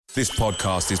This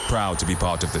podcast is proud to be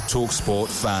part of the TalkSport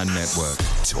Fan Network.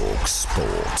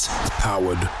 TalkSport.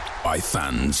 Powered by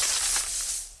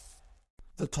fans.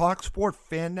 The TalkSport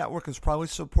Fan Network is proudly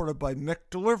supported by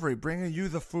McDelivery, bringing you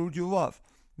the food you love.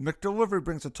 McDelivery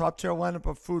brings a top-tier lineup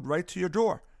of food right to your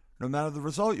door. No matter the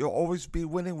result, you'll always be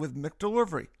winning with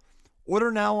McDelivery.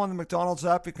 Order now on the McDonald's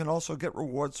app. You can also get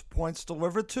rewards points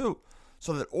delivered too,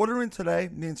 so that ordering today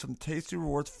means some tasty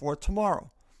rewards for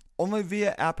tomorrow. Only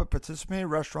via app at participating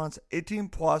restaurants. 18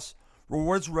 plus.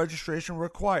 Rewards registration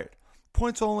required.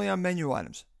 Points only on menu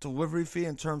items. Delivery fee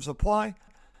and terms apply.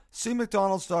 See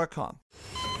McDonald's.com.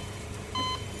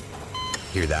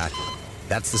 Hear that?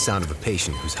 That's the sound of a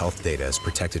patient whose health data is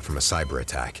protected from a cyber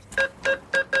attack.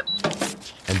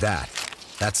 And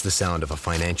that's the sound of a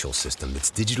financial system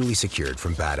that's digitally secured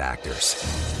from bad actors.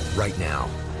 Right now,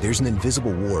 there's an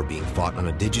invisible war being fought on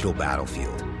a digital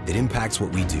battlefield that impacts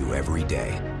what we do every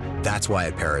day. That's why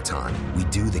at Peraton, we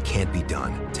do the can't be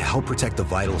done to help protect the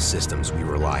vital systems we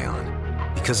rely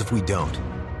on. Because if we don't,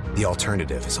 the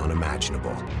alternative is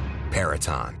unimaginable.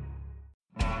 Peraton.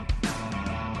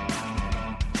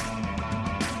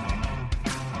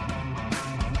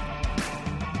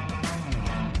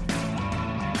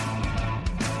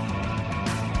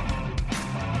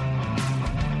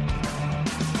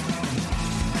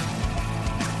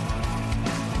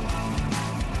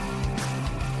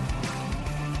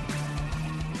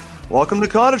 Welcome to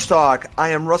Cottage Talk.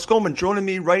 I am Russ Coleman. Joining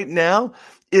me right now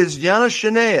is Giannis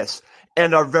Shanaeus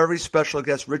and our very special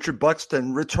guest, Richard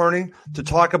Buxton, returning to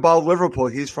talk about Liverpool.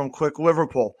 He's from Quick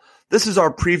Liverpool. This is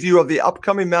our preview of the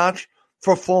upcoming match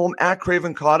for Fulham at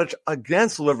Craven Cottage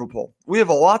against Liverpool. We have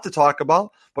a lot to talk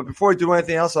about, but before we do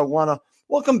anything else, I want to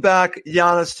welcome back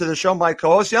Giannis to the show, my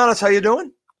co-host. Giannis, how you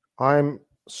doing? I'm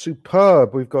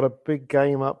superb. We've got a big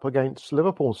game up against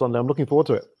Liverpool Sunday. I'm looking forward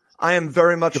to it. I am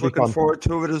very much looking forward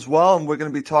to it as well, and we're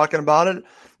going to be talking about it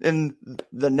in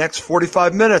the next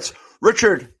 45 minutes.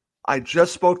 Richard, I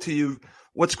just spoke to you.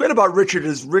 What's great about Richard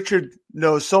is Richard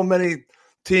knows so many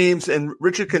teams, and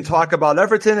Richard can talk about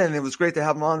Everton, and it was great to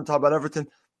have him on and talk about Everton,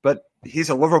 but he's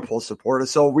a Liverpool supporter,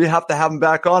 so we have to have him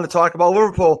back on to talk about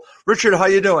Liverpool. Richard, how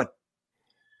you doing?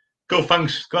 Good,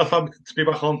 thanks. Glad to be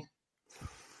back on.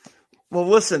 Well,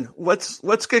 listen, let's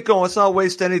get going. Let's not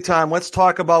waste any time. Let's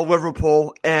talk about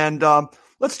Liverpool, and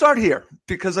let's start here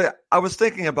because I was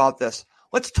thinking about this.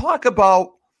 Let's talk about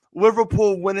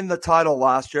Liverpool winning the title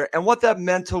last year and what that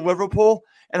meant to Liverpool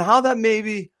and how that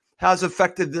maybe has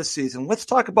affected this season. Let's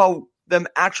talk about them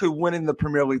actually winning the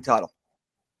Premier League title.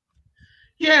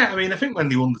 Yeah, I mean, I think when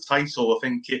they won the title, I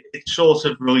think it sort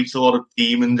of released a lot of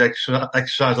demons,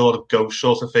 exercised a lot of ghosts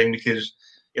sort of thing because,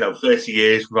 30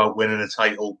 years without winning a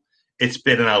title, it's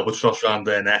been an albatross around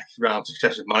their neck, around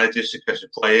successive managers,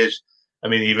 successive players. I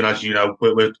mean, even as you know,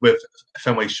 with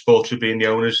Fenway Sports being the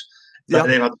owners, they've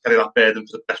had to carry that burden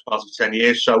for the best part of 10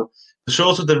 years. So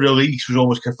the release was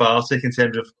almost cathartic in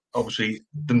terms of obviously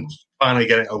them finally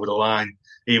getting it over the line,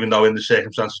 even though in the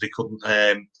circumstances they couldn't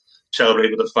celebrate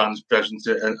with the fans present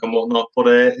and whatnot. But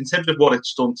in terms of what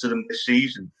it's done to them this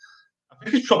season, I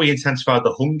think it's probably intensified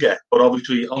the hunger. But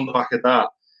obviously on the back of that,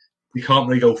 we can't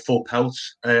really go full pelt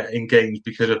in games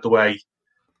because of the way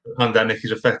the pandemic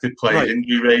has affected players'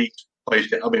 injury rate.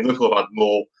 Liverpool have had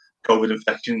more COVID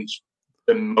infections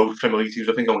than most Premier League teams.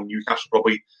 I think only Newcastle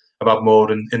probably have had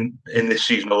more in this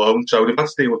season alone. So they've had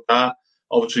to deal with that.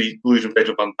 Obviously, losing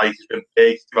Virgil van Dijk has been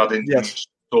big. They've had injuries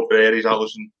in other areas.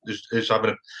 Alisson is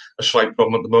having a slight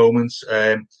problem at the moment.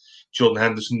 Jordan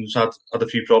Henderson's had a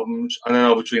few problems. And then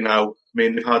obviously now,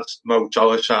 they've had Mo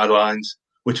Salah sidelines,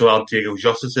 which allowed Diego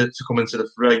Jota to come into the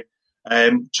fray.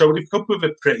 So they've coped with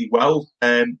it pretty well.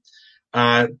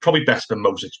 Probably better than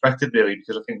most expected, really,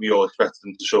 because I think we all expected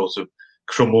them to sort of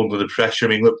crumble under the pressure.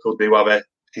 Liverpool do have a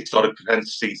historic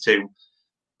propensity to,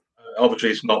 obviously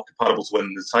it's not comparable to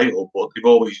winning the title, but they've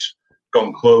always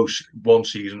gone close one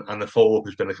season, and the follow-up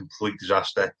has been a complete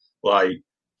disaster, like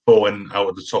falling out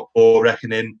of the top four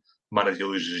reckoning, manager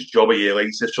loses his job a year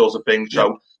later, sort of thing.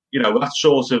 So, that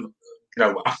sort of,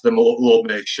 after the Lord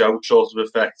Mayor's show sort of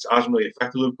effect hasn't really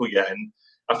affected Liverpool yet, and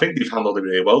I think they've handled it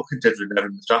really well considering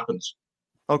everything that's happened.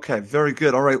 Okay, very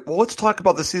good. All right, well, let's talk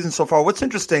about the season so far. What's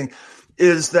interesting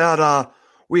is that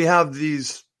we have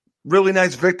these really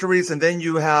nice victories, and then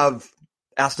you have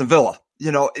Aston Villa.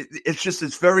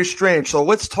 It's very strange. So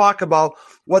let's talk about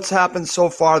what's happened so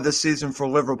far this season for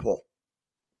Liverpool.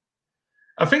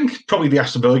 I think probably the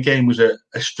Aston Villa game was a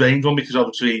strange one because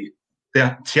obviously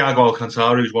Thiago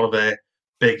Alcantara is one of their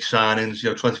big signings,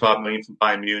 25 million from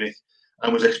Bayern Munich,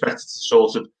 and was expected to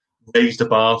sort of raise the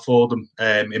bar for them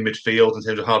in midfield in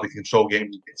terms of how they control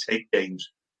games and take games.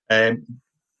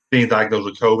 being diagnosed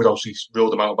with COVID obviously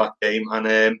ruled him out of that game.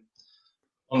 And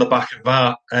on the back of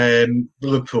that,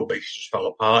 Liverpool basically just fell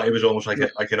apart. It was almost like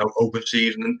an open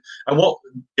season. And what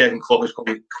Jurgen Klopp is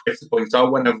probably quick to point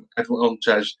out when everyone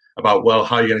says about, well,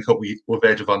 how are you going to cope with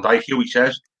Virgil van Dijk? He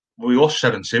says, well, we lost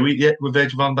 7-2 with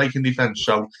Virgil van Dijk in defence.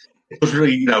 So it was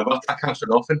really, that counts for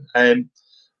nothing.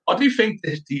 I do think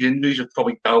these injuries have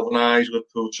probably galvanised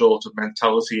Liverpool's sort of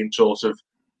mentality and sort of,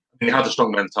 he had a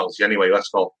strong mentality anyway,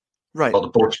 let's not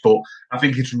the bush, but I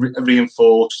think it's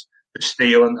reinforced the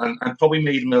steel and probably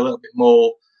made him a little bit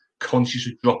more conscious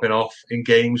of dropping off in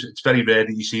games. It's very rare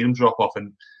that you see them drop off,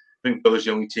 and I think Villa's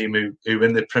the only team who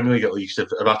in the Premier League at least have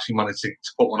actually managed to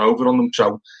put one over on them.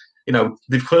 So,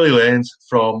 they've clearly learned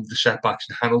from the setbacks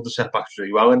and handled the setbacks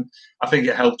really well, and I think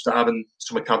it helps that having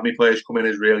some academy players come in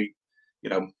is really,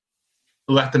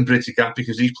 let them bridge the gap,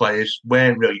 because these players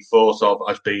weren't really thought of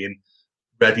as being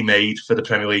ready-made for the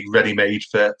Premier League, ready-made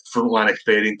for frontline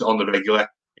experience on the regular.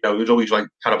 It was always like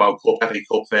Carabao Cup, FA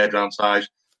Cup, third round size.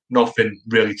 Nothing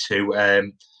really too, I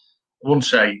wouldn't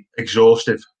say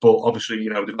exhaustive, but obviously,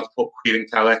 they've had to put Kieran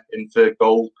Kelly in for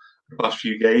goal for the last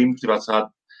few games. They've had to have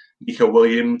Nico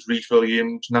Williams, Reece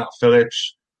Williams, Nat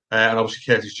Phillips, and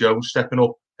obviously Curtis Jones stepping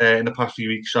up in the past few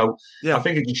weeks. So I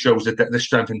think it just shows the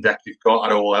strength and depth we've got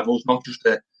at all levels, not just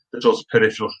the sort of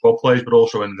peripheral squad players, but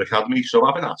also in the academy. So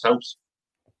I think that helps.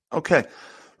 Okay,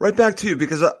 right back to you,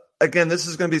 because again, this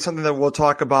is going to be something that we'll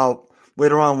talk about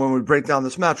later on when we break down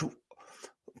this match.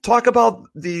 Talk about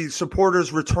the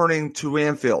supporters returning to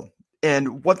Anfield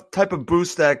and what type of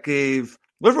boost that gave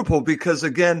Liverpool, because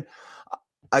again,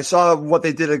 I saw what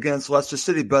they did against Leicester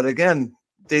City, but again,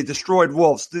 they destroyed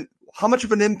Wolves. How much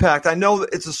of an impact? I know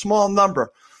it's a small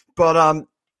number, but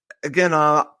again,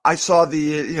 I saw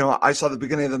the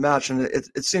beginning of the match, and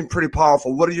it seemed pretty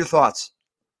powerful. What are your thoughts?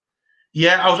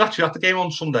 Yeah, I was actually at the game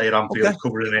on Sunday at Anfield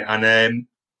covering it, and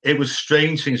it was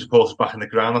strange seeing supporters back in the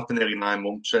ground after nearly 9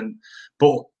 months.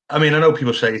 But I mean, I know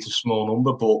people say it's a small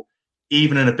number, but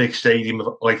even in a big stadium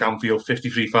like Anfield,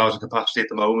 53,000 capacity at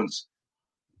the moment,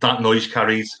 that noise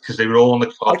carried, because they were all on the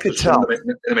clock. I could tell in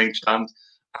the main stand,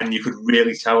 and you could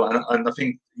really tell. And I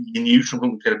think you knew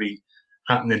something was going to be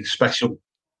happening special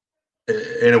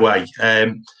in a way.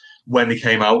 When they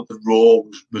came out, the roar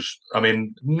was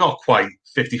not quite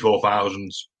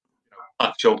 54,000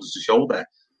 back shoulder to shoulder.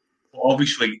 But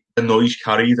obviously, the noise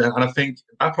carried, and I think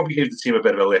that probably gave the team a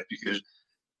bit of a lift, because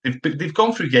they've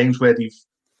gone through games where they've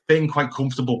been quite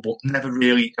comfortable, but never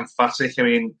really emphatic. I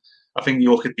mean, I think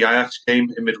you look at the Ajax game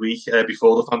in midweek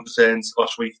before the fan returns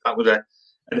last week. That was a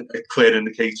clear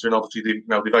indicator, and obviously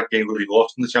they've had games where they've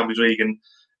lost in the Champions League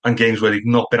and games where they've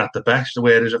not been at the best.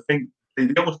 Whereas I think they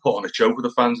almost put on a show for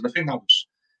the fans, and I think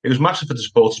it was massive for the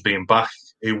supporters being back,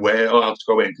 who were allowed to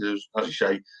go in, because, as you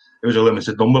say, it was a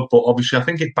limited number. But obviously, I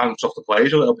think it bounced off the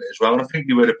players a little bit as well, and I think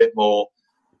they were a bit more,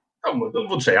 I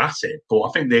wouldn't say at it, but I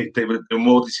think they were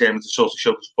more determined to sort of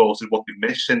show the supporters what they've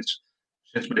missed since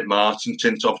mid-March and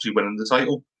since obviously winning the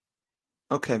title.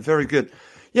 Okay, very good.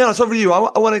 Yeah, it's over to you.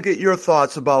 I want to get your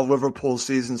thoughts about Liverpool's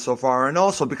season so far, and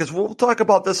also, because we'll talk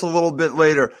about this a little bit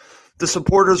later, the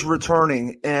supporters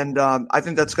returning, and I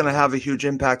think that's going to have a huge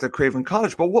impact at Craven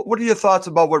Cottage. But what are your thoughts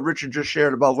about what Richard just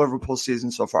shared about Liverpool's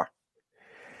season so far?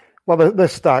 Well, they're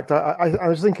stacked. I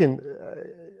was thinking,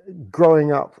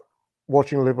 growing up,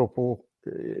 watching Liverpool,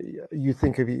 you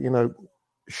think of,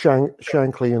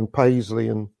 Shankly and Paisley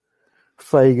and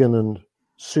Fagan and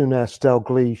Souness,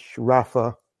 Dalglish,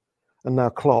 Rafa, and now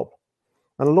Klopp.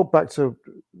 And I look back to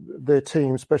their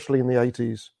team, especially in the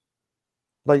 80s,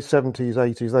 late 70s,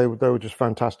 80s, they were just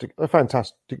fantastic. They're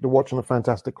fantastic to watch, and a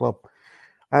fantastic club.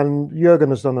 And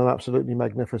Jurgen has done an absolutely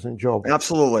magnificent job.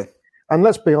 Absolutely. And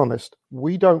let's be honest,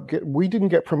 we didn't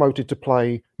get promoted to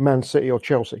play Man City or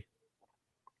Chelsea.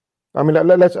 I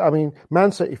mean,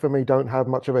 Man City for me don't have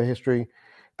much of a history.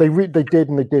 They did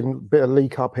and they didn't. Bit of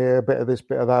League Cup here, a bit of this,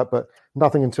 bit of that, but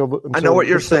nothing until I know what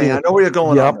you're saying. I know where you're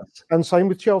going. Yeah, and same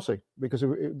with Chelsea, because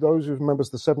those who remember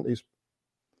the 70s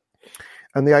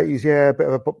and the 80s, a bit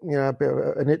of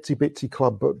an itsy bitsy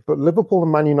club, but Liverpool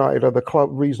and Man United are the club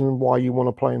reason why you want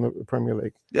to play in the Premier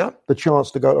League. Yeah, the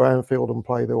chance to go to Anfield and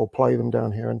play there, or play them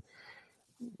down here, and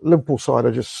Liverpool side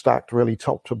are just stacked really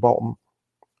top to bottom.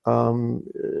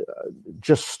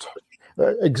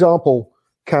 Example,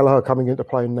 Kelleher coming in to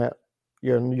play net,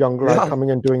 young lad coming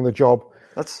in doing the job.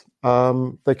 That's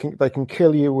they can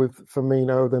kill you with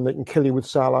Firmino, then they can kill you with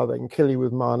Salah, they can kill you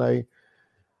with Mane,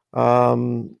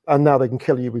 and now they can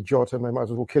kill you with Jota, and they might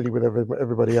as well kill you with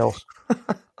everybody else.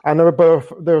 And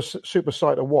they're a super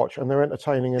sight to watch, and they're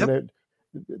entertaining. And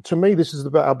to me, this is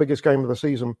our biggest game of the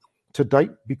season to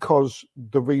date, because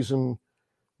the reason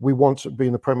we want to be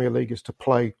in the Premier League is to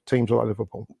play teams like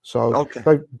Liverpool. So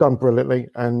they've done brilliantly,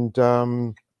 and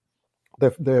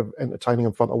they're entertaining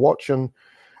and fun to watch. And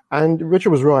Richard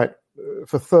was right.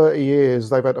 For 30 years,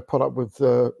 they've had to put up with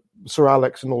Sir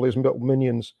Alex and all his little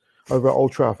minions over at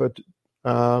Old Trafford,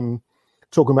 talking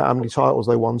about how many titles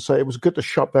they won. So it was good to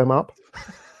shut them up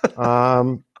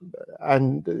and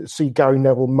see Gary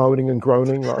Neville moaning and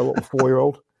groaning like a little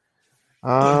 4-year-old.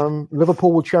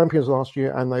 Liverpool were champions last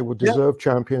year, and they were deserved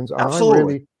champions.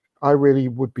 Absolutely. I really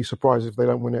would be surprised if they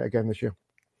don't win it again this year.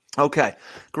 Okay,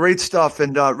 great stuff.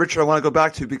 And Richard, I want to go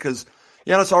back to you because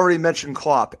Giannis already mentioned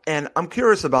Klopp, and I'm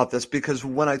curious about this because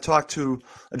when I talked to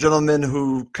a gentleman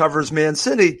who covers Man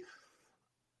City,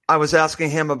 I was asking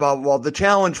him about, the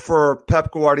challenge for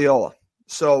Pep Guardiola.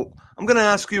 So I'm going to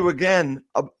ask you again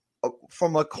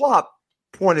from a Klopp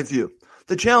point of view.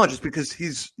 The challenge is because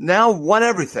he's now won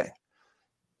everything,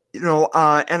 and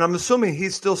I'm assuming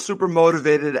he's still super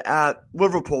motivated at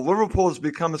Liverpool. Liverpool has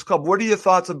become his club. What are your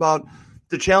thoughts about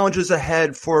the challenges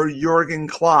ahead for Jurgen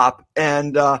Klopp?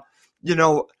 And,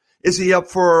 is he up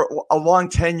for a long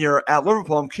tenure at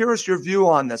Liverpool? I'm curious your view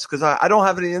on this because I don't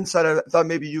have any insight. I thought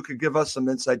maybe you could give us some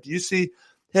insight. Do you see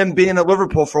him being at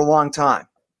Liverpool for a long time?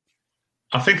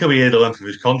 I think he'll be here the length of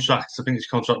his contract. I think his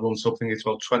contract runs something, it's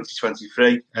about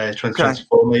 2023,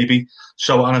 2024 maybe.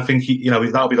 So, and I think,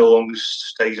 that'll be the longest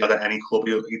stay he's had at any club.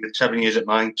 He did 7 years at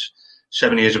Mainz,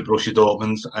 7 years at Borussia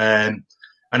Dortmund. And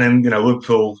then,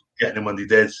 Liverpool getting him when they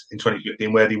did in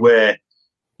 2015, where they were,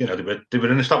 they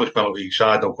were an established Premier League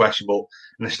side, no question, but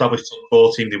an established top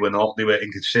 4 team, they were not. They were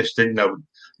inconsistent.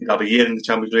 He'd have a year in the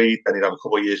Champions League, then he'd have a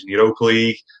couple of years in the Europa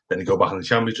League, then he'd go back in the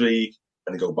Champions League,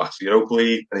 then he'd go back to the Europa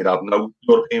League, then he'd have no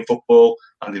European football,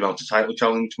 and he'd mount a title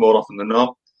challenge more often than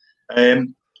not.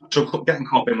 So getting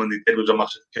Klopp in when they did was a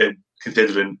massive coup,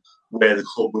 considering where the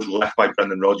club was left by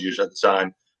Brendan Rodgers at the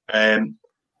time.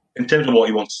 In terms of what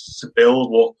he wants to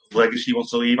build, what legacy he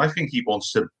wants to leave, I think he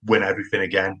wants to win everything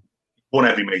again. Won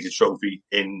every major trophy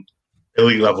in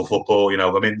elite level football. You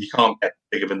can't get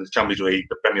bigger than the Champions League,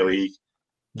 the Premier League,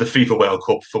 the FIFA World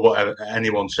Cup. For whatever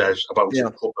anyone says about the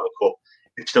Club World Cup,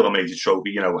 it's still a major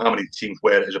trophy. How many teams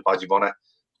wear it as a badge of honour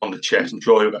on the chest? I'm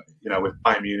sure, if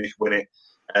Bayern Munich win it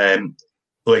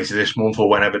later this month or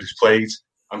whenever it's played,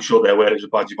 I'm sure they'll wear it as a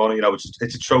badge of honour.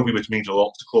 It's a trophy which means a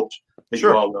lot to clubs that you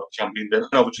are world champions. And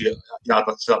obviously,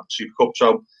 that's the Super Cup.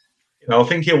 So, I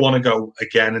think he'll want to go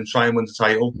again and try and win the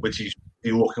title, which he's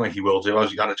looking like he will do,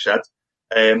 as you kind of said.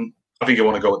 I think he'll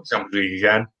want to go at the Champions League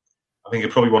again. I think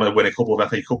he'll probably want to win a couple of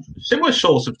FA Cups, similar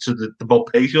sort of to the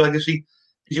Bob Paisley legacy.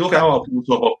 If you look at how people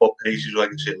talk about Bob Paisley's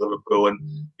legacy at Liverpool, and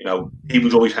he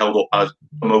was always held up as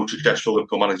the most successful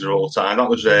Liverpool manager of all time. That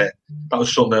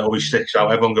was something that always sticks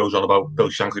out. Everyone goes on about Bill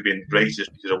Shankly being the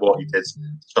greatest because of what he did to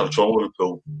start from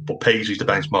Liverpool, but Paisley's the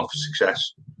benchmark for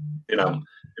success.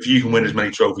 If you can win as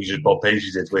many trophies as Bob Paisley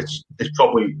did, which is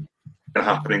probably going to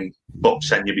happen in Bob's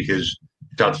tenure because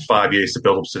he's had 5 years to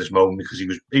build up to this moment because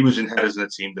he was inherited in a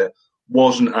team that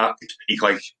wasn't at its peak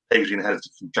like Paisley inherited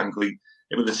from Shankly.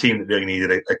 It was a team that really needed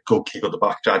a good kick up the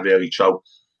backside, really. So,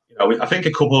 I think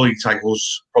a couple of league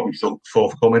titles probably still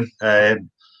forthcoming. I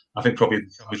think probably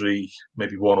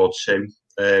maybe 1 or 2,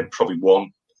 probably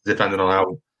 1, depending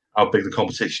on how big the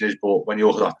competition is. But when you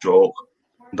look at that draw,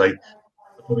 they're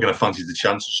probably going to fancy the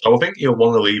chances. So I think he'll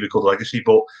want to leave a good legacy.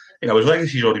 But, his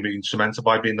legacy's already been cemented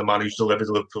by being the man who's delivered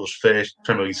Liverpool's first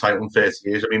Premier League title in 30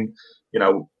 years. I mean,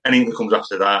 anything that comes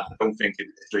after that, I don't think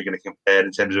it's really going to compare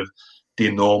in terms of the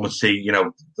enormity,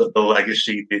 the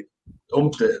legacy,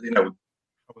 how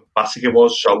fantastic it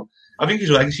was. So I think his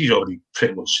legacy's already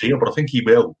pretty much sealed, but I think he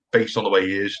will, based on the way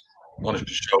he is, on his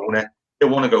persona. He'll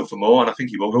want to go for more, and I think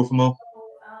he will go for more.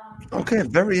 Okay,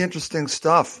 very interesting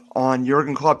stuff on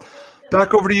Jurgen Klopp.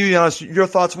 Back over to you, Giannis. Your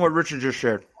thoughts on what Richard just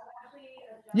shared.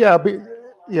 Yeah,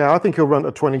 I think he'll run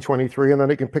to 2023, and then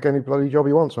he can pick any bloody job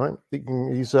he wants, right?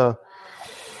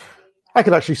 I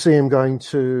could actually see him going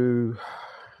to...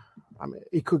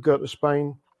 he could go to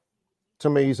Spain. To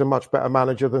me, he's a much better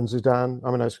manager than Zidane. I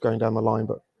mean, that's going down the line,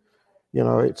 but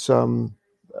it's.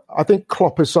 I think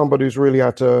Klopp is somebody who's really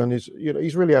had to earn his.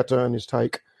 He's really had to earn his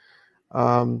take.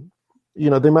 The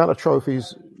amount of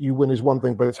trophies you win is one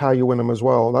thing, but it's how you win them as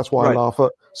well. That's why I laugh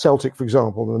at Celtic, for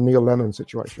example, the Neil Lennon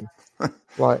situation.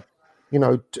 For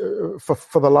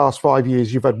the last 5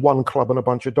 years, you've had one club and a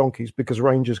bunch of donkeys because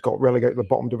Rangers got relegated to the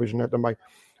bottom division at the May,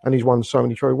 and he's won so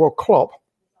many trophies. Well, Klopp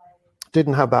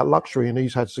didn't have that luxury, and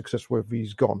he's had success wherever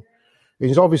he's gone.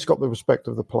 He's obviously got the respect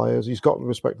of the players. He's got the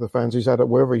respect of the fans. He's had it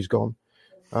wherever he's gone.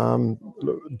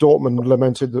 Dortmund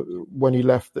lamented when he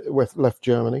left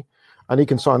Germany, and he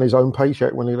can sign his own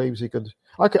paycheck when he leaves.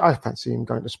 I fancy him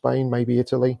going to Spain, maybe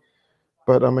Italy.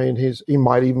 But I mean, he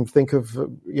might even think of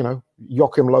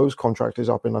Joachim Löw's contract is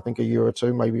up in I think a year or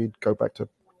two. Maybe he'd go back to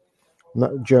go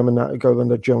in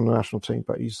the German national team.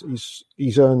 But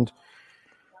he's earned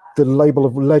the label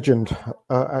of legend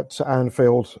at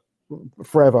Anfield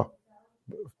forever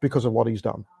because of what he's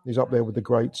done. He's up there with the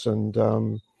greats,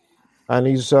 and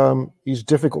he's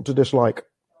difficult to dislike.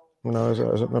 He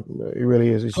really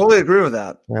is. Totally agree with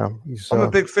that. Yeah, I'm a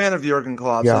big fan of Jurgen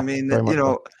Klopp. Yeah, I mean,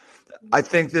 I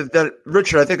think that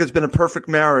Richard, I think it's been a perfect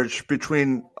marriage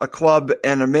between a club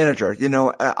and a manager.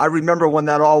 I remember when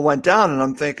that all went down, and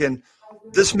I'm thinking,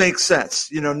 this makes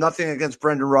sense. Nothing against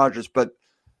Brendan Rodgers, but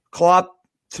Klopp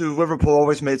to Liverpool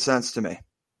always made sense to me.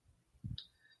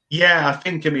 Yeah, I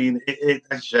think, as you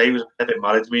say, he was a bit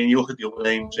married. You look at the other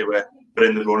names who were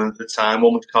in the running at the time.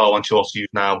 One was Carlo Ancelotti, who's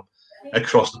now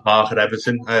across the park at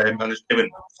Everton, and is doing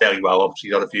fairly well. Obviously,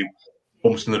 he's had a few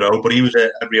bumps in the road, but he was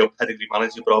a real pedigree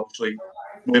manager. But obviously,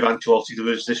 with Ancelotti, there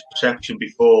was this perception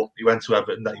before he went to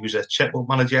Everton that he was a checkbook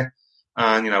manager,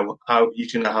 and how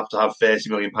he's going to have £30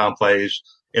 million players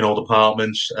in all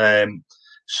departments. And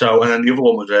then the other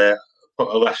one was a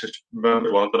less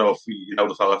remembered one. I don't know if you know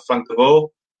the fella Frank de Boer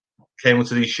came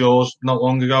onto these shores not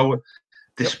long ago,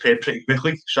 disappeared pretty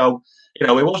quickly. So it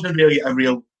wasn't really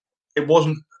it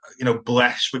wasn't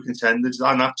blessed with contenders,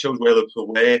 and that shows where Liverpool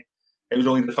were. It was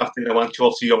only the fact that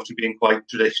Ancelotti obviously being quite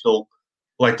traditional,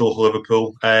 like the local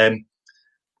Liverpool.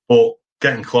 But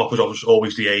getting Klopp was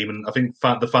always the aim, and I think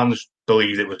the fans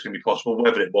believed it was going to be possible.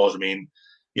 Whether it was,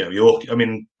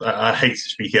 I hate to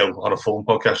speak ill on a phone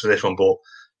podcast for this one, but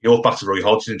you look back to Roy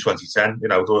Hodgson in 2010.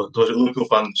 There was Liverpool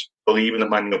fans believing that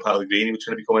Manuel Pellegrini was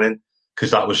going to be coming in,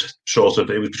 because that was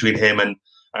it was between him and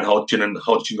Hodgson, and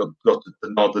Hodgson got the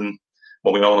nod, and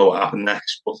we all know what happened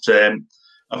next. But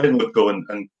I think Liverpool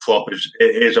and Klopp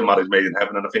is a marriage made in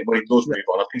heaven, and I think when he does move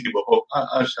on, I think he will.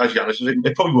 As Giannis says,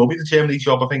 it probably will be the Germany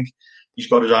job. I think he's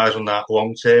got his eyes on that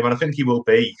long term, and I think he will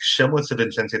be similar to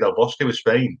Vicente Del Bosque with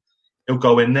Spain. He'll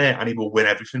go in there and he will win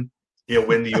everything. He'll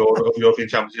win the European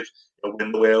Championships. He'll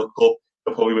win the World Cup.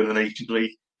 He'll probably win the Nations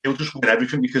League. He'll just win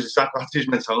everything because that's his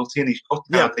mentality, and he's got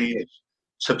the ideas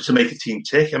to make a team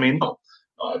tick. Not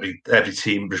every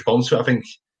team responds to it. I think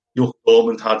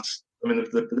Dortmund had.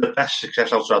 The best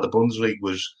success outside the Bundesliga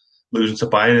was losing to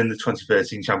Bayern in the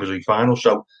 2013 Champions League final.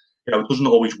 So, it doesn't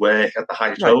always work at the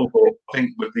highest level. But I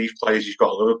think with these players he's got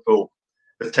at Liverpool,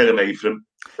 they're tailor-made for him.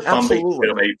 The fan base is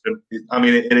tailor-made for him.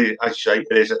 It is, as you say,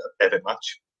 it is a perfect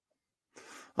match.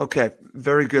 Okay,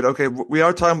 very good. Okay, we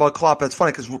are talking about Klopp. That's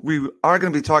funny because we are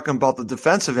going to be talking about the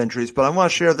defensive injuries, but I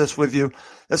want to share this with you.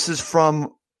 This is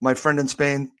from my friend in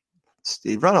Spain,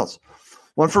 Steve Reynolds.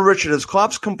 One for Richard. Is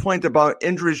Klopp's complaint about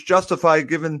injuries justified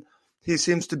given he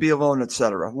seems to be alone,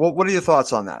 etc.? What are your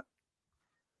thoughts on that?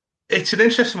 It's an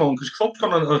interesting one because Klopp's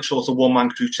gone on a sort of one-man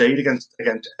crusade against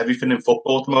everything in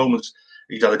football at the moment.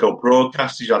 He's had to go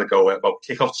broadcast, he's had to go about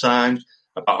kick-off times,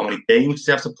 about how many games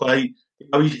he has to play.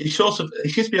 He seems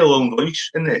to be a lone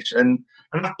voice in this, and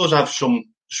that does have some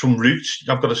roots.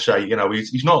 I've got to say,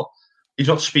 he's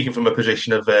not speaking from a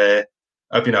position of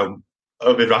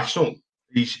irrational.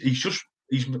 He's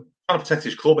trying to protect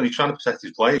his club and he's trying to protect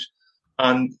his players.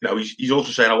 And he's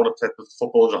also saying I want to protect the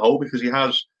football as a whole, because he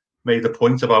has made the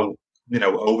point about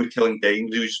overkilling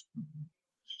games. He was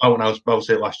out about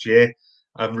it last year.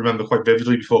 I remember quite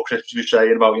vividly before Christmas he was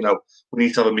saying about we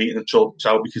need to have a meeting and sort this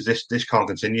out because this can't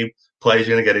continue. Players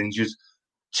are going to get injured.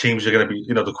 Teams are going to be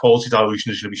the quality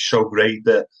dilution is going to be so great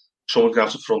that someone's going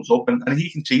to have to front up, and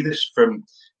he can see this from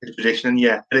his position. And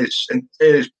it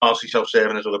is partially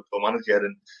self-serving as a Liverpool manager,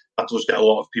 and that does get a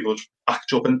lot of people's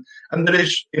backs up. And there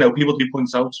is people do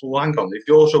point out, well, hang on, if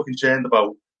you're so concerned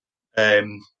about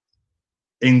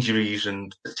injuries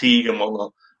and fatigue and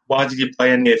whatnot, why did you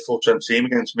play a near full-strength team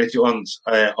against Midtjylland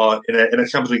in a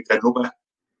Champions League dead rubber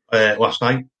last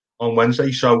night on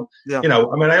Wednesday? So, I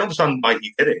understand why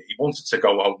he did it. He wanted to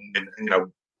go out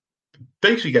and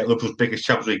basically get Liverpool's biggest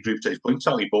Champions League group stage point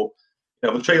tally. But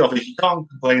the trade-off is you can't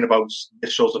complain about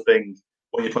this sort of thing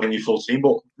when you're playing your full team.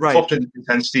 But Klopp's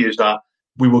intensity is that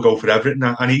we will go for everything,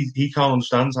 and he can't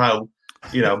understand how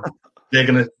they're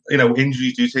going to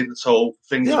injuries do take the toll.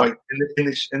 Things like in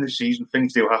this season,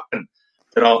 things do happen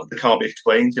that can't be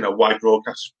explained. Why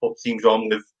broadcasters put teams on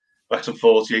with less than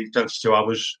 48, 72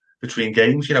 hours between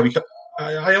games. I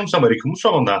understand where he comes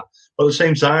from on that. But at the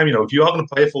same time, if you are going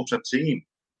to play a full-strength team,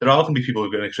 there are going to be people who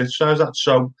are going to criticise that.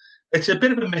 So it's a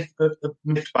bit of a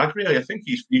mixed bag, really. I think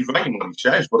he's right in what he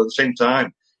says, but at the same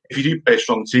time, if you do play a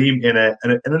strong team in a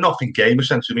nothing game,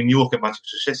 essentially, you look at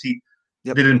Manchester City,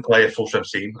 they didn't play a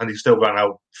full-strength team, and they still ran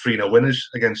out 3-0 winners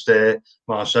against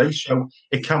Marseille. So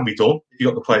it can be done if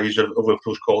you've got the players of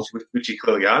Liverpool's quality, which he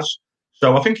clearly has.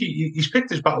 So I think he's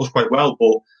picked his battles quite well,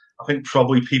 but I think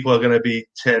probably people are going to be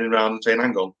turning around and saying,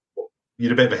 hang on,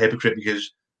 you're a bit of a hypocrite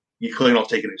because you're clearly not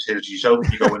taking it seriously yourself.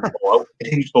 You're going all out.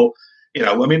 But,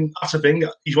 I mean, that's the thing.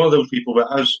 He's one of those people that,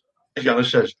 as Giannis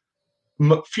says,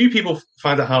 few people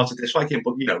find it hard to dislike him,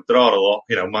 but, there are a lot.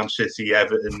 Man City,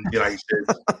 Everton, United,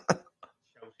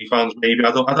 Chelsea fans, maybe.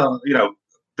 I don't.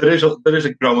 There is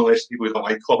a growing list of people who don't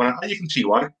like the club, and you can see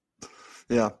why.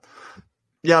 Yeah.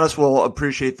 Giannis will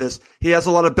appreciate this. He has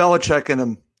a lot of Belichick in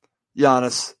him,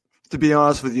 Giannis, to be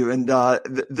honest with you. And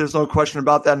there's no question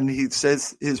about that. And he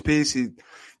says his piece. He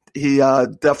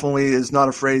definitely is not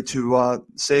afraid to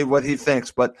say what he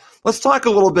thinks. But let's talk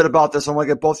a little bit about this. I want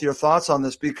to get both of your thoughts on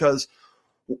this because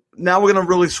now we're going to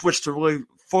really switch to really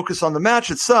focus on the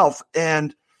match itself.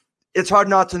 And it's hard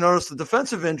not to notice the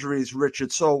defensive injuries,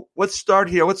 Richard. So let's start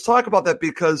here. Let's talk about that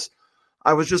because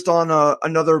I was just on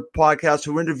another podcast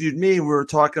who interviewed me. We were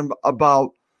talking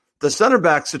about the center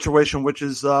back situation, which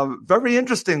is very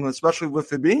interesting, especially with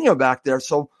Fabinho back there.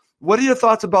 So what are your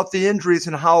thoughts about the injuries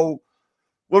and how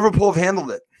Liverpool have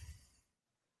handled it?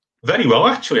 Very well,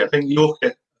 actually. I think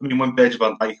when Virgil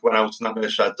van Dijk went out in that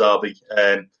Merseyside derby,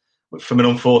 from an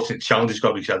unfortunate challenge, it's got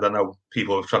to be said. I know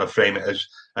people are trying to frame it as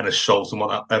an assault and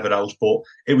whatever else, but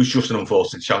it was just an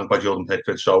unfortunate challenge by Jordan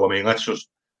Pickford. So, I mean, let's just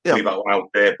leave that one out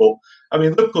there. But, I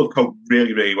mean, Liverpool have come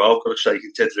really, really well, I've got to say,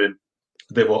 considering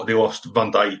they lost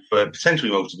Van Dijk for potentially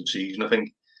most of the season. I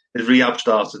think his rehab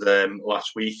started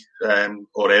last week,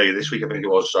 or earlier this week, I think it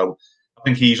was. So I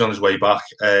think he's on his way back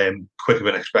quicker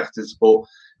than expected. But,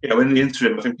 in the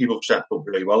interim, I think people have stepped up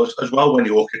really well. As well, when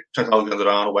you look at Trent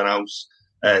Alexander-Arnold went out,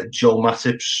 Joel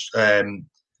Matip's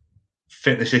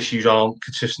fitness issues aren't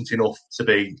consistent enough to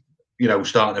be,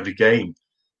 starting every game.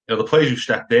 The players who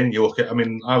stepped in, you look at,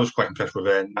 I was quite impressed with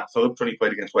Nat Phillips when he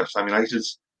played against West Ham United.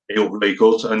 He looked really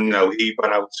good, and he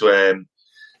went out to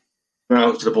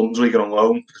the Bundesliga on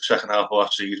loan for the second half of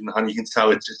last season, and you can tell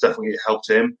it's definitely helped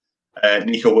him.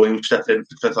 Nico Williams stepped in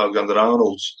for Trent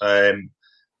Alexander-Arnold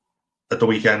at the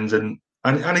weekend, and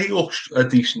he looks a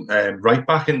decent right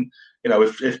back. And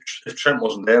if Trent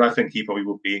wasn't there, I think he probably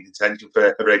would be in contention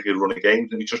for a regular run of games.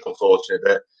 And it's just unfortunate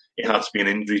that it had to be an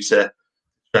injury to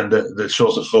spend the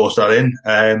sort of force that in.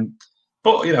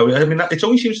 But, it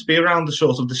only seems to be around the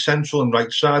sort of the central and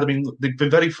right side. I mean, they've been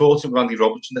very fortunate with Andy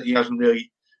Robertson that he hasn't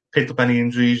really picked up any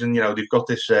injuries. And, they've got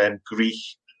this Greek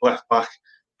left back,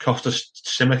 Kostas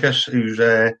Tsimikas,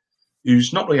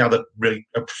 who's not really had a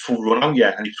full run out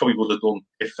yet. And he probably would have done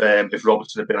if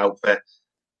Robertson had been out for,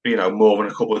 more than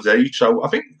a couple of days. So I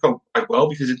think it's gone quite well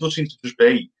because it does seem to just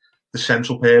be the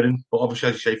central pairing. But obviously,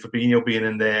 as you say, Fabinho being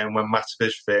in there and when Matip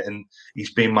is fit and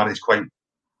he's being managed quite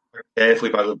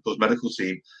carefully by the medical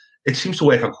team, it seems to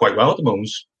work out quite well at the moment.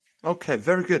 Okay,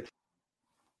 very good.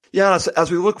 Yeah,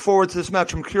 as we look forward to this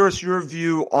match, I'm curious your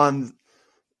view on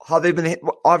how they've been,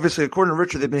 obviously, according to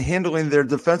Richard, they've been handling their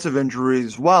defensive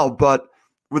injuries well, but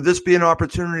would this be an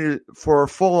opportunity for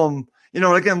Fulham?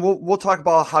 Again, we'll talk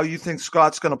about how you think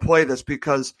Scott's going to play this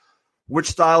because which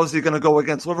style is he going to go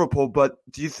against Liverpool, but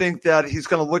do you think that he's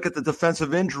going to look at the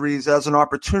defensive injuries as an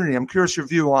opportunity? I'm curious your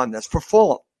view on this for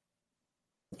Fulham.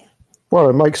 Well,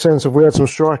 it makes sense if we had some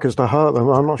strikers to hurt them.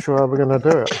 I'm not sure how we're going to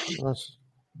do it.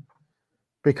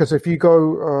 Because if you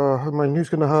go, who's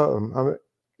going to hurt them?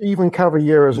 Even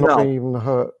Cavalliera's not even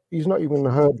hurt. He's not even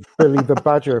hurt Billy the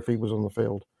Badger if he was on the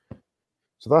field.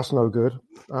 So that's no good.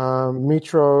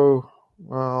 Mitro,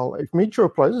 well, if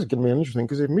Mitro plays, this is going to be interesting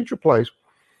because if Mitro plays,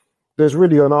 there's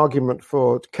really an argument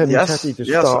for Kenny Teti to start.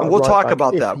 Yes, we'll talk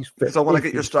about that because I want to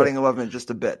get your starting 11 in just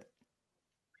a bit.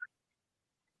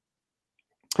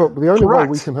 But the only way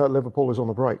we can hurt Liverpool is on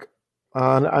the break.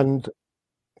 And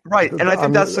right, and I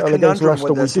think that's the conundrum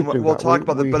with this. We'll talk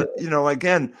about it. But,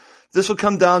 again, this will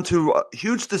come down to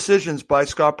huge decisions by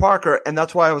Scott Parker, and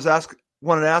that's why I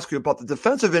wanted to ask you about the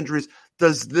defensive injuries.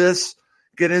 Does this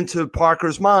get into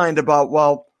Parker's mind about,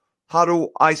 well, how do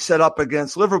I set up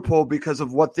against Liverpool because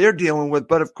of what they're dealing with?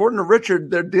 But according to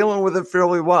Richard, they're dealing with it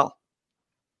fairly well.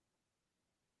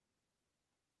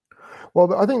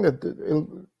 Well, I think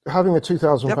that having the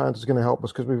 2,000 fans is going to help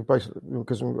us because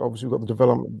because obviously we've got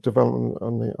the development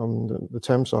on the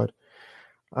Thames side.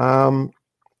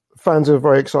 Fans are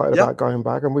very excited about going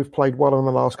back, and we've played well in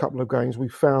the last couple of games.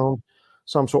 We've found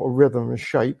some sort of rhythm and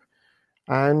shape,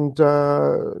 and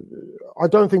I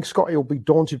don't think Scotty will be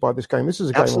daunted by this game. This is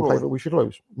a game on paper we should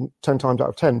lose 10 times out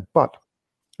of 10. But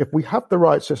if we have the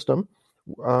right system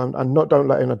and don't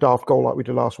let in a daft goal like we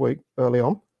did last week early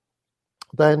on,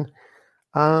 then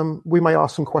we may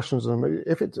ask some questions of them.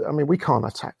 We can't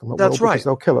attack them at will because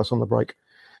they'll kill us on the break.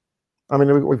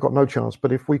 We've got no chance.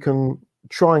 But if we can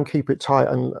try and keep it tight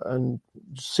and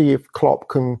see if Klopp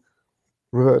can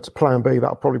revert to plan B.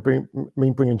 That'll probably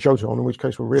mean bringing Jota on, in which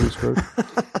case we're really screwed.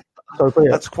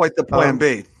 That's quite the plan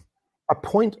B.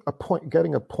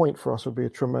 Getting a point for us would be a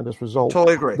tremendous result.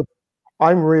 Totally agree.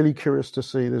 I'm really curious to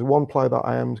see. There's one player that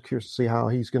I am curious to see how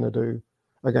he's going to do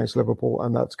against Liverpool,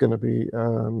 and that's going to be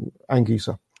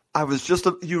Anguissa. I was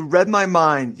you read my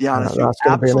mind, Giannis. You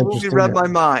absolutely read my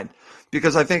mind,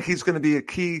 because I think he's going to be a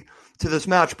key to this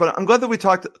match. But I'm glad that we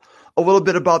talked a little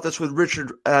bit about this with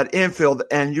Richard at Anfield,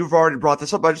 and you've already brought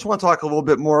this up. I just want to talk a little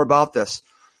bit more about this,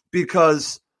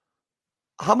 because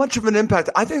how much of an impact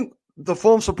I think the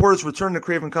Fulham supporters return to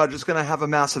Craven Cottage is going to have a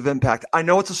massive impact. I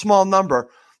know it's a small number,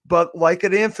 but like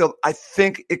at Anfield, I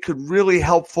think it could really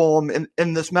help Fulham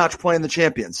in this match playing the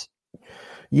champions.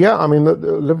 Yeah, I mean,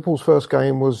 Liverpool's first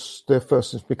game was their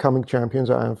first since becoming champions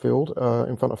at Anfield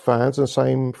in front of fans, and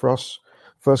same for us.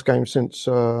 First game since,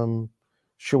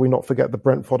 should we not forget the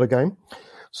Brentford game?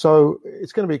 So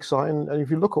it's going to be exciting. And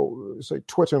if you look at, say,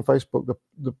 Twitter and Facebook,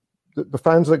 the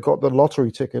fans that got the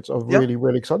lottery tickets are really,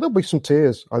 really excited. There'll be some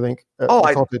tears, I think.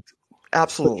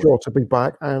 Absolutely. Sure to be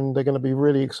back, and they're going to be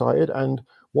really excited. And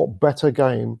what better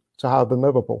game to have than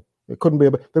Liverpool? It couldn't be.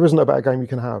 There isn't a better game you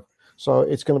can have. So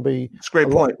it's going to be. It's a great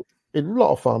point. A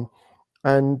lot of fun,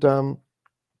 and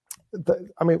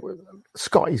I mean,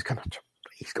 Scotty's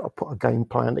he's got to put a game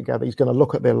plan together. He's going to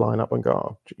look at their lineup and go,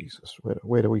 "Oh, Jesus,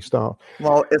 where do we start?"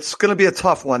 Well, it's going to be a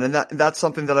tough one, and that's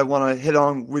something that I want to hit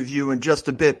on with you in just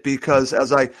a bit, because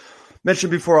as I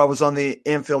mentioned before, I was on the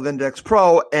Anfield Index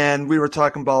Pro, and we were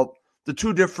talking about the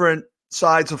two different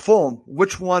sides of Fulham.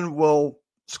 Which one will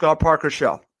Scott Parker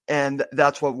show? And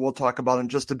that's what we'll talk about in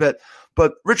just a bit.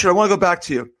 But Richard, I want to go back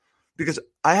to you, because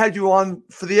I had you on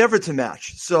for the Everton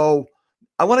match. So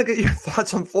I want to get your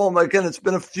thoughts on Fulham. Again, it's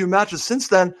been a few matches since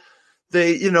then.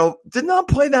 They, did not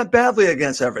play that badly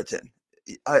against Everton.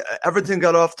 Everton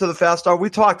got off to the fast start. We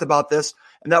talked about this,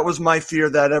 and that was my fear,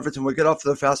 that Everton would get off to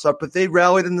the fast start. But they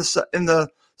rallied in the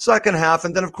second half,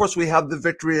 and then of course we have the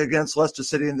victory against Leicester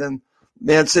City, and then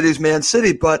Man City's Man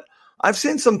City. But I've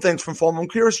seen some things from Fulham. I'm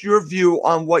curious your view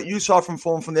on what you saw from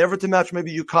Fulham from the Everton match.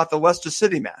 Maybe you caught the Leicester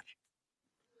City match.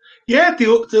 Yeah, they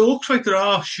looks like there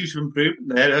are shoots of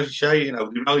improvement there. As you say, they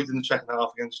rallied in the second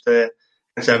half against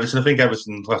Everton. I think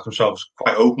Everton left themselves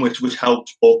quite open, which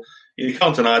helped. But you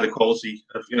can't deny the quality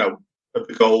of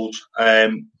the goals.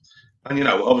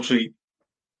 Obviously,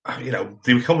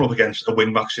 they were coming up against a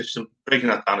wing-back system. Breaking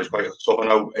that down is quite tough. I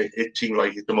know it seemed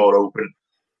like it's a more open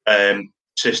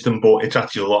system, but it's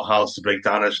actually a lot harder to break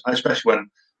down, especially when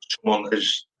someone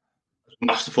is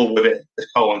masterful with it as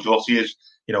Carlo Ancelotti is,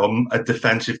 a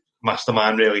defensive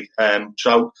mastermind, really.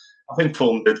 So I think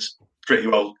Fulham did pretty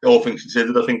well, all things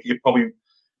considered. I think the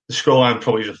scoreline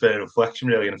probably is a fair reflection,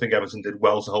 really, and I think Everton did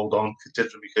well to hold on,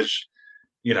 considering, because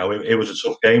it was a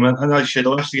tough game. And like I said, the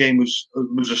Leicester game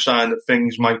was a sign that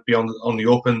things might be on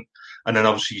the up, and then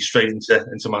obviously straight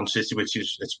into Man City,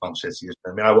 it's Man City.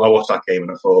 I mean, I watched that game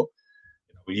and I thought,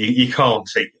 you can't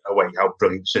take away how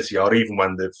brilliant City are, even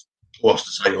when they've lost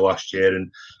the title last year,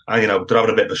 and they're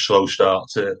having a bit of a slow start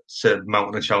to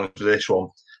mounting a challenge for this one.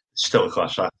 It's still a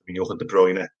class act. I mean, you look at De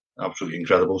Bruyne, absolutely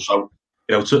incredible. So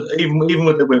even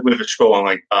with a scoreline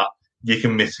like that, you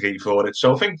can mitigate for it.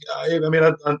 So I think, as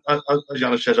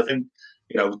Giannis says, I think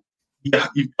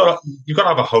you've got to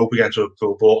have a hope against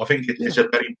Liverpool, but I think it's a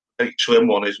very, very slim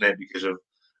one, isn't it? Because of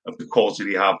the quality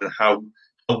they have and how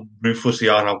ruthless they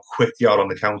are and how quick they are on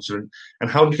the counter,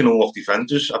 and how they can unlock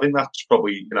defenders. I think that's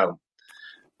probably the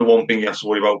one thing you have to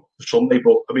worry about for Sunday.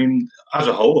 But I mean, as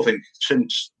a whole, I think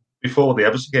since before the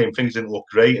Everton game, things didn't look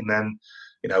great, and then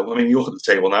you look at the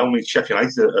table now. I mean, Sheffield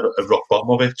United are rock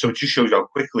bottom of it, so it just shows you how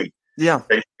quickly they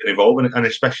can evolve, and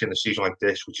especially in a season like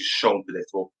this, which is so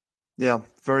unpredictable. Yeah,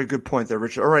 very good point there,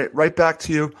 Richard. All right back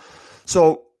to you.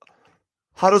 So,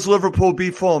 how does Liverpool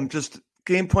beat Fulham? Just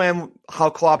game plan,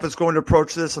 how Klopp is going to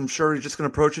approach this. I'm sure he's just going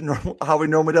to approach it how he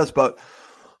normally does. But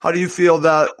how do you feel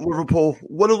that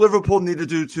what do Liverpool need to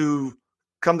do to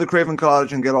come to Craven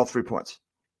Cottage and get all 3 points?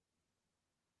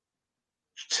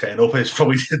 Turn up is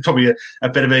probably a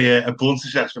bit of a blunt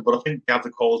assessment, but I think they have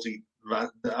the quality.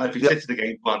 If you stick to the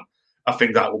game plan, I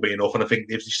think that will be enough. And I think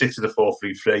if you stick to the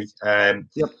 4-3-3,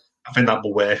 I think that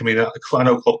will work. I mean, I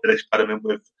know Klopp did experiment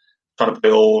with trying to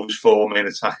play all of his four main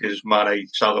attackers, Mane,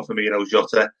 Salah, Firmino,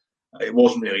 Jota. It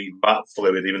wasn't really that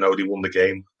fluid, even though they won the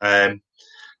game.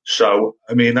 So,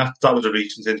 I mean, that was a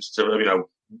recent instance of,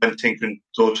 when Tinkering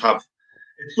does have...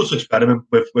 It's just an experiment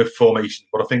with formation,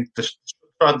 but I think the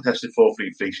tried and tested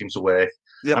 4-3-3 seems to work.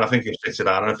 Yep. And I think it's fitted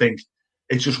out. And I think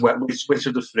it's just which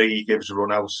of the three he gives a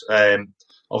run out.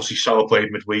 Obviously, Salah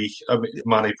played midweek.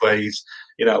 Mane plays.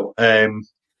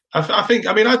 I think.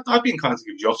 I mean, I've been kind of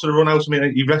give Jota a run out. I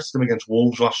mean, he rested him against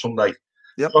Wolves last Sunday.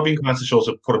 Yep. So I've been kind of sort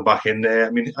of put him back in there.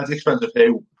 I mean, I'd expect a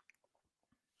few,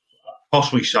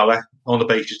 possibly Salah, on the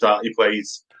basis that he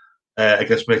plays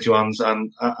against Midtjylland,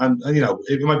 and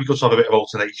it might be good to have a bit of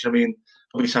alternation. I mean,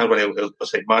 it'll be sad when he'll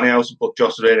take Mane out and put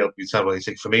Jota in. It'll be sad when he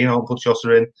takes Firmino and put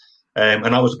Jota in. And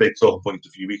that was a big talking point a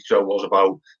few weeks ago. Was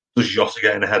about does Jota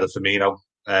get in ahead of Firmino?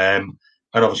 And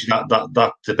obviously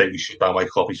that debate was shut down by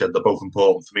Klopp. He said they're both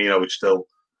important. Firmino is still,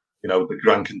 the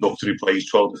grand conductor who plays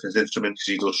 12 different instruments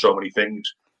because he does so many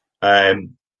things.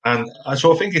 And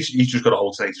so I think he's just got to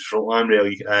alternate his front line,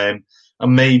 really. And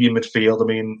maybe in midfield, I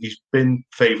mean, he's been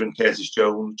favouring Curtis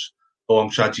Jones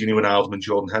alongside Gini Wijnaldum and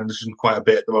Jordan Henderson quite a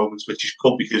bit at the moment, which is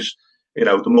good because,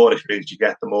 the more experience you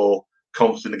get, the more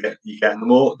confident you get, and the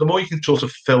more you can sort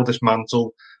of fill this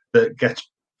mantle that gets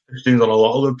assumed on a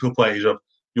lot of Liverpool players of,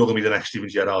 you're going to be the next Steven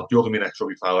Gerrard, you're going to be the next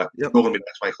Robbie Fowler, yep. You're going to be the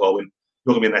next Michael Owen,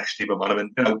 you're going to be the next Steve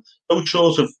McManaman. Those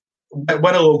sorts of,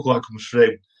 when a local that comes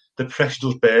through, the pressure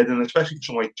does burden, and especially for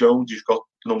someone like Jones, who's got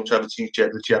the number 17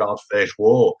 the Gerrard first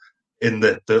war in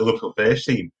the Liverpool first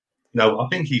team. I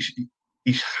think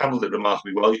he's handled it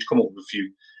remarkably well. He's come up with a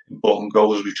few important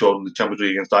goals, as we saw in the Champions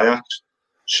League against Ajax.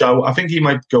 So I think he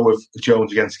might go with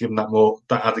Jones again to give him that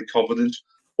added confidence,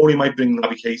 or he might bring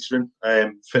Naby Keita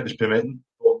in, fitness permitting.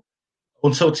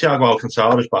 Until Thiago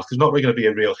Alcantara is back, there's not really going to be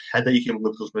a real headache in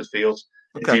Liverpool's midfield.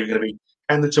 Okay. It's either going to be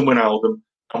Henderson, Wijnaldum,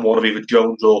 and one of either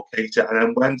Jones or Keita. And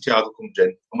then when Thiago comes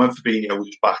in, and when Fabinho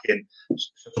is back in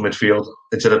the midfield,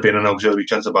 instead of being an auxiliary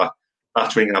centre-back,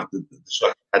 that's when you're going to have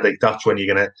the headache. That's when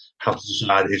you're going to have to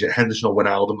decide, is it Henderson or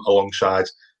Wijnaldum alongside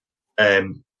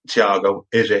Thiago?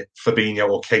 Is it Fabinho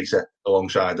or Keita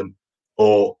alongside them?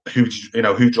 Or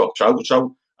who drops out?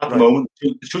 So at the moment,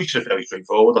 the choices are fairly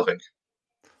straightforward, I think.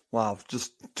 Wow,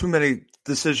 just too many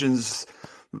decisions,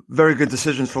 very good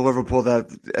decisions for Liverpool that,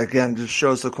 again, just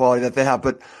shows the quality that they have.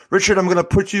 But, Richard, I'm going to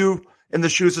put you in the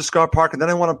shoes of Scott Parker. Then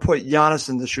I want to put Giannis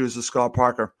in the shoes of Scott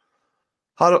Parker.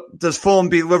 How does Fulham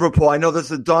beat Liverpool? I know that's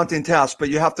a daunting task, but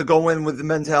you have to go in with the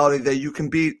mentality that you can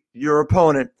beat your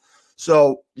opponent.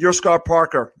 So you're Scott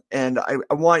Parker, and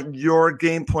I want your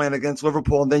game plan against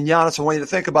Liverpool. And then, Giannis, I want you to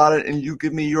think about it, and you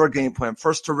give me your game plan.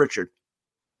 First to Richard.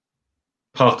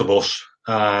 Park the bus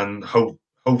and hope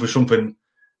for something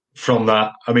from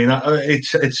that. I mean,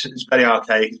 it's very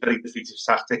archaic, it's very defeatist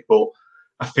tactic, but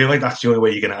I feel like that's the only way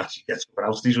you're going to actually get something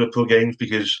else these Liverpool games,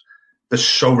 because they're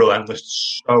so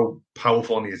relentless, so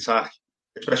powerful on the attack,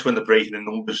 especially when they're breaking in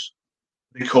numbers.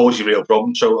 They cause you real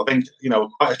problems. So I think,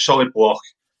 quite a solid block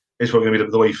is probably going to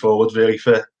be the way forward, really,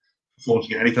 for Fulham to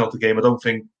get anything out of the game. I don't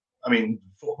think,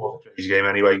 football's a crazy game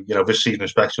anyway, this season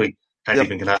especially,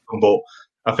 anything can happen, but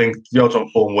I think the odds on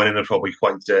Fulham winning are probably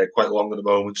quite long at the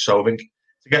moment. So I think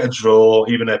to get a draw,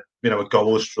 even a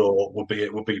goalless draw, would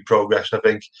be progress. I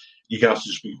think you're going to have to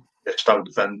just be a stout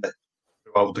defender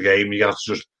throughout the game. You're going to have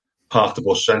to just park the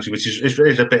bus essentially, which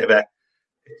is a bit of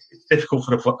it's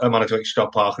difficult for a manager like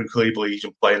Scott Parker who clearly believes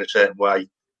in playing a certain way,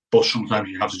 but sometimes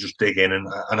you have to just dig in and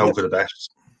hope for the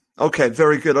best. Okay,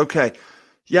 very good. Okay,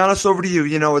 Giannis, over to you.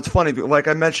 It's funny, but like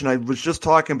I mentioned, I was just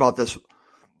talking about this.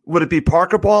 Would it be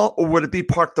Parker ball or would it be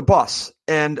park the bus?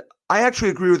 And I actually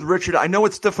agree with Richard. I know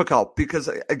it's difficult because,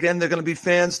 again, there are going to be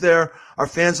fans there. Our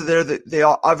fans are there that they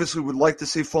obviously would like to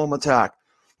see Fulham attack.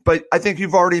 But I think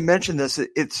you've already mentioned this.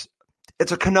 It's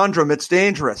a conundrum. It's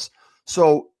dangerous.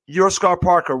 So you're Scott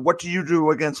Parker. What do you do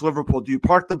against Liverpool? Do you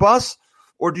park the bus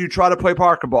or do you try to play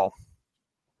Parker ball?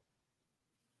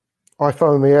 I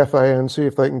phone the FA and see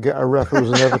if they can get a ref who's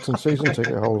an Everton season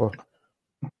ticket holder.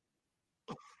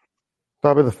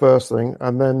 That'd be the first thing.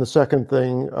 And then the second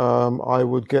thing, I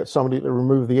would get somebody to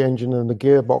remove the engine and the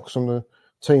gearbox from the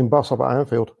team bus up at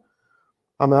Anfield.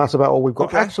 That's about all we've got.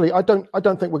 Okay. Actually, I don't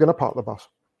think we're going to park the bus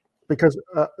because,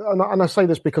 and I say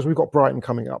this because we've got Brighton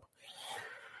coming up.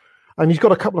 And he's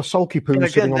got a couple of sulky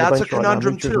poos sitting on the bench. That's a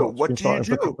conundrum too. What do you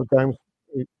do?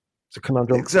 It's a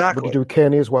conundrum. Exactly. What do you do with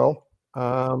Kearney as well?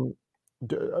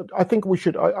 I think we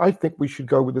should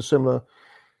go with a similar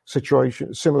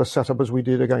situation, similar setup as we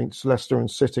did against Leicester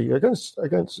and City. Against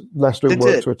Leicester, it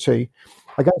worked to a T.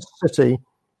 Against City,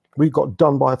 we got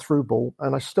done by a through ball,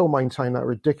 and I still maintain that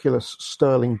ridiculous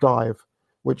Sterling dive,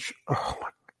 which,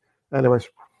 anyways,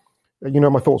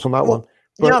 my thoughts on that one.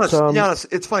 But, Giannis,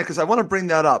 it's funny because I want to bring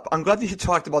that up. I'm glad that you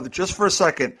talked about it just for a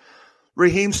second.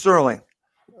 Raheem Sterling,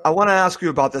 I want to ask you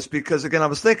about this because, again, I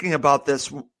was thinking about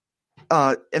this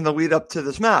in the lead up to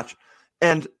this match,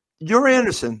 and you're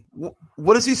Anderson.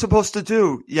 What is he supposed to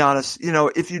do, Giannis?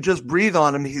 If you just breathe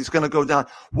on him, he's going to go down.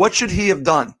 What should he have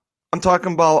done I'm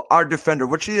talking about our defender,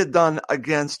 what she had done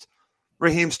against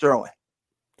Raheem Sterling.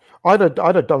 I'd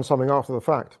have done something after the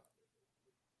fact.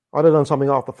 I'd have done something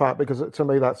after the fact because to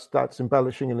me that's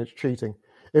embellishing and it's cheating.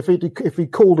 If he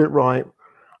called it right,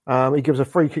 he gives a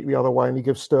free kick the other way and he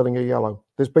gives Sterling a yellow.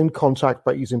 There's been contact,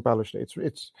 but he's embellished it.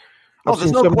 No,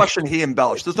 there's no question he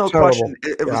embellished. There's no question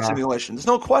it was simulation. There's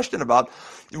no question about,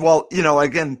 well,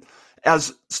 again,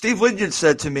 as Steve Lydiard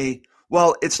said to me,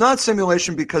 well, it's not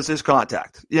simulation because there's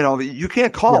contact. You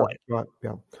can't call it. Right,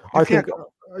 yeah. I think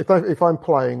if I'm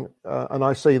playing and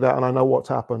I see that and I know what's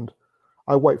happened,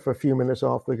 I wait for a few minutes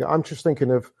after the game. I'm just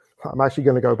thinking I'm actually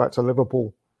going to go back to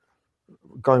Liverpool,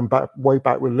 going way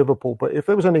back with Liverpool. But if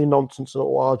there was any nonsense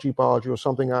or argy-bargy or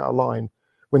something out of line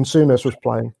when Souness was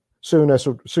playing,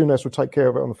 Souness would take care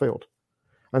of it on the field.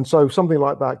 And so something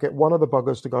like that, get one of the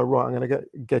buggers to go, right, I'm going to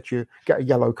get a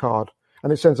yellow card.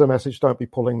 And it sends a message, don't be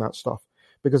pulling that stuff.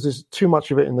 Because there's too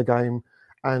much of it in the game.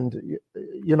 And,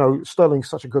 Sterling's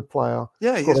such a good player.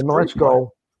 Yeah, he's got a nice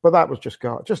goal. But that was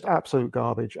just absolute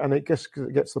garbage. And it gets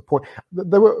the point.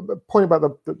 They were pointing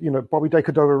about Bobby De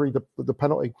Cordova the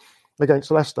penalty against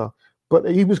Leicester. But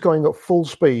he was going at full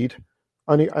speed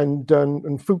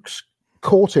and Fuchs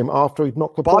caught him after he'd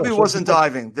knocked the ball. Bobby wasn't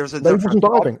diving. There's a difference. He wasn't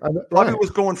diving. Bobby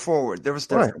was going forward. There was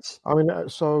difference. Right. I mean,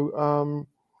 so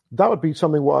that would be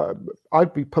something where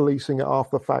I'd be policing it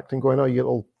after the fact and going, oh,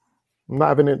 you're not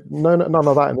having it. No, none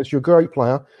of that in this. You're a great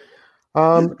player.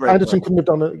 Anderson couldn't have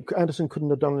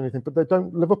done anything, but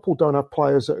Liverpool don't have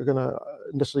players that are going to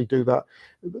necessarily do that.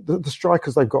 The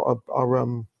strikers they've got are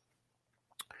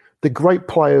they're great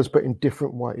players, but in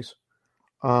different ways.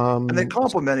 And they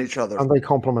complement each other.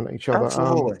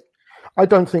 Absolutely. I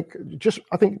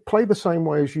think play the same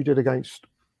way as you did against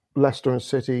Leicester and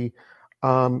City.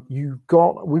 We've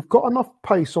got enough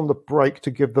pace on the break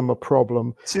to give them a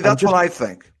problem. See, that's what I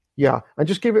think. Yeah, and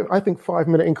just give it, I think,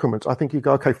 5-minute increments. I think you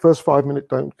go, okay, first 5 minutes,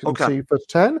 don't concede, first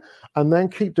 10, and then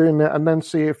keep doing that, and then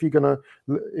see if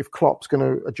Klopp's going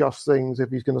to adjust things, if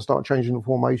he's going to start changing the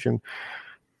formation.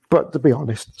 But to be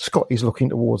honest, Scotty's looking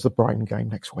towards the Brighton game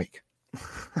next week.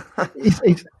 That's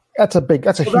huge. That's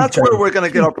where we're going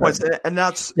to get our points, and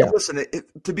that's listen.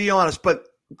 To be honest, but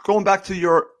going back to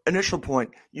your initial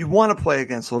point, you want to play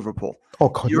against Liverpool. Oh,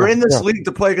 God, you're in this league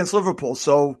to play against Liverpool,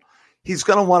 so he's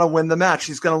going to want to win the match.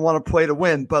 He's going to want to play to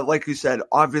win. But like you said,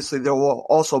 obviously there will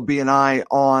also be an eye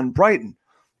on Brighton.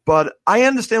 But I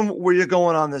understand where you're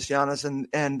going on this, Giannis,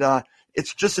 and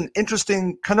it's just an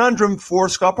interesting conundrum for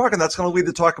Scott Parker, and that's going to lead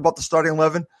to talk about the starting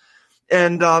 11.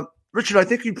 And Richard, I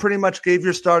think you pretty much gave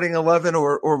your starting 11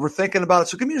 or were thinking about it.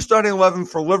 So give me your starting 11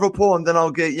 for Liverpool, and then I'll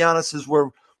get Giannis's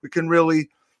where we can really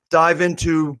dive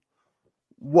into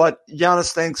what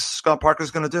Giannis thinks Scott Parker's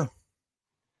going to do.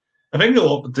 I think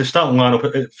the starting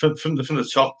lineup from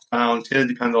the top down, it's going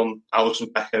to depend on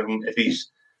Alisson Becker if he's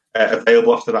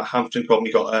available after that hamstring problem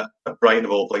he got at Brighton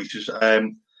of all places,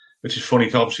 which is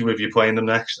funny, obviously, with you playing them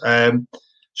next.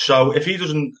 So if he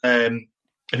doesn't,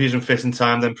 if he isn't fit in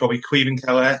time, then probably Queven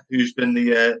Keller, who's been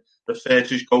the third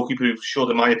choice goalkeeper, who should,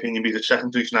 in my opinion, be the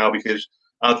second choice now because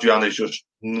Adrian is just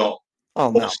not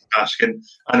up to task,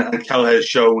 and Keller has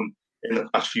shown in the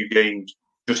past few games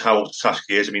just how task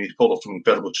he is. I mean, he's pulled off some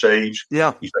incredible saves.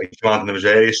 Yeah, he's very commanding in his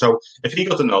area. So if he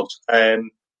got the nod,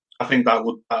 I think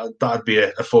that'd be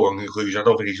a foregone conclusion. I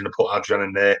don't think he's going to put Adrian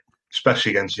in there,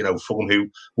 especially against Fulham, who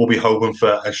will be hoping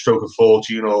for a stroke of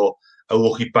fortune or a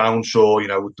lucky bounce, or him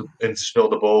to spill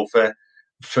the ball for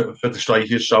the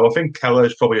strikers. So I think Keller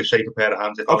is probably a safer pair of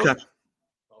hands. Okay.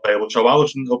 So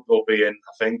Alisson will be in,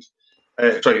 I think.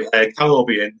 Keller will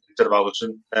be in instead of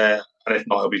Alisson, and if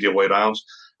not, it'll be the other way around.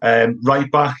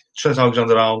 Right back, Trent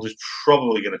Alexander-Arnold is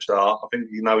probably going to start. I think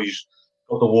he's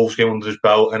got the Wolves game under his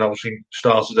belt and obviously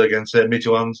started against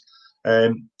Midtjylland.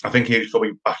 I think he's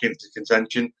probably back into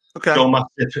contention. Okay. Joel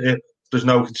Matip, there's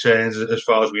no concerns as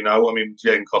far as we know. I mean,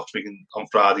 Jürgen Klopp speaking on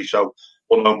Friday, so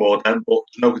we'll know more then. But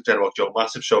there's no concern about Joel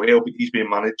Matip, so he's being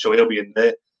managed, so he'll be in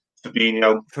there.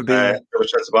 Fabinho.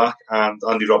 Centre back, and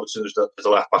Andy Robertson as the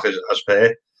left back as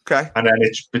pair. Okay. And then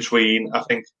it's between, I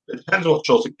think, it depends on what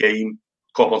sort of game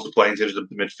Klopp wants to play in terms of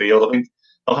the midfield. I think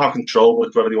they'll have control,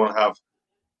 but whether they want to have,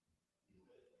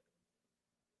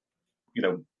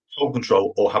 total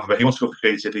control or have a bit. He wants to go for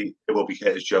creativity, it will be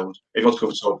Curtis Jones. If he wants to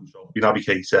go for total control, it'll be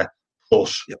Keita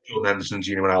plus Jordan Henderson,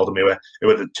 Gini Wijnaldum, who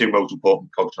are the two most important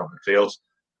cogs on the field.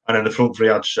 And then the front three,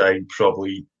 I'd say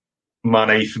probably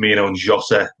Mane, Firmino and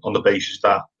Jota, on the basis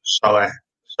that Salah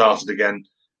started again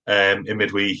in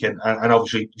midweek, and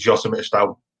obviously Jota missed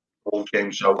out all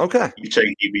games, so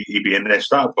he'd be in there.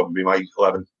 So that would probably be my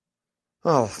 11.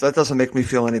 Oh, that doesn't make me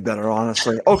feel any better,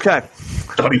 honestly. Okay.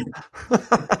 Sorry.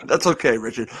 That's okay,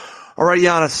 Richard. All right,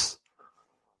 Giannis,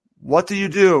 What do you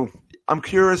do? I'm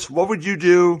curious, what would you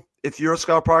do if you're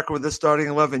Scott Parker with this starting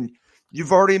 11?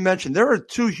 You've already mentioned there are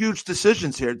two huge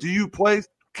decisions here. Do you play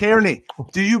Kearney?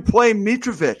 Do you play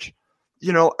Mitrovic?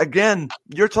 Again,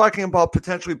 you're talking about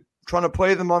potentially trying to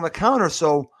play them on the counter.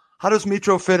 So how does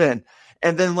Mitro fit in?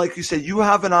 And then, like you said, you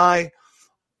have an eye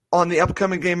on the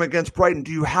upcoming game against Brighton.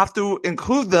 Do you have to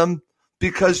include them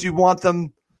because you want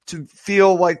them to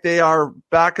feel like they are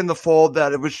back in the fold,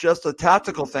 that it was just a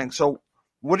tactical thing? So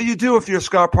what do you do if you're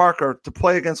Scott Parker to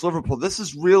play against Liverpool? This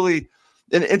is really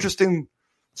an interesting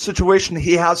situation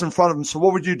he has in front of him. So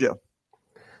what would you do?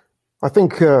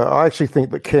 I actually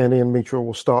think that Kearney and Mitro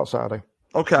will start Saturday.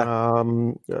 Okay.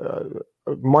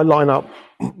 My lineup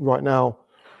right now,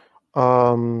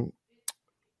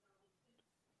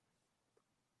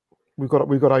 we've got.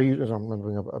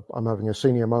 I'm having a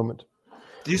senior moment.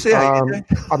 Do you say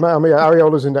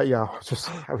Areola's in that? Yeah, just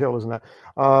Areola's in that.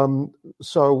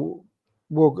 So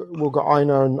we'll got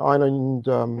Aina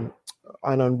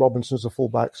and Robinson as the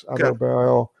fullbacks,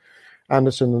 Adebayo,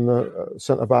 Anderson and the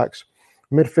centre backs.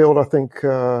 Midfield, I think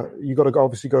you got to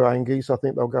obviously go Anguisse. I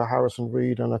think they'll go Harrison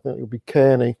Reed, and I think it'll be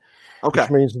Kearney, which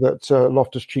means that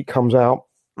Loftus-Cheek comes out.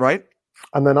 Right.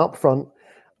 And then up front,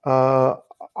 Lookman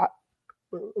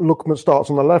starts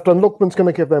on the left, and Lookman's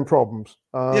going to give them problems.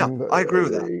 I agree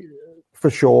with that. For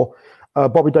sure.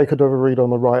 Bobby De Cordova-Reid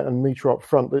on the right and Mitro up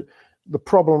front. The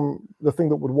problem, the thing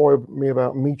that would worry me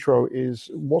about Mitro is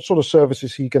what sort of service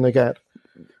is he going to get?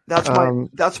 That's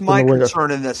my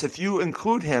concern in this. If you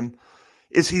include him,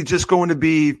 is he just going to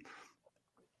be,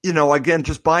 again,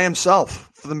 just by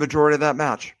himself for the majority of that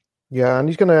match? Yeah, and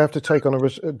he's going to have to take on a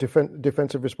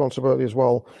defensive responsibility as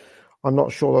well. I'm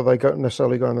not sure that they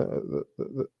necessarily go in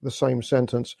the same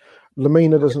sentence.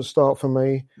 Lemina doesn't start for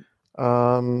me.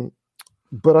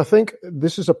 But I think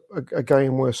this is a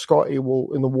game where Scotty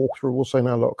will, in the walkthrough, will say,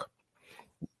 now look,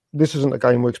 this isn't a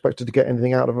game we're expected to get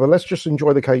anything out of, but let's just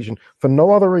enjoy the occasion for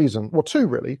no other reason. Well, two,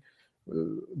 really.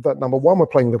 That number one, we're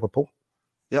playing Liverpool.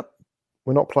 Yep.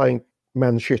 We're not playing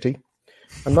Man City.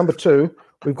 And number two,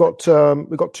 we've got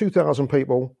 2,000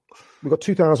 people. We've got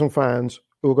 2,000 fans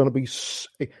who are going to be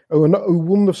who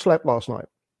wouldn't have slept last night.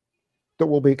 That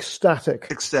will be ecstatic.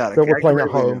 That we're playing at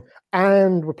home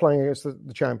and we're playing against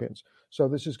the champions. So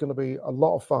this is going to be a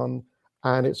lot of fun,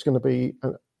 and it's going to be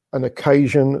an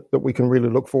occasion that we can really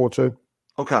look forward to.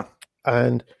 Okay.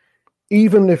 And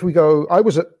even if we go, I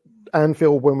was at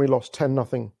Anfield when we lost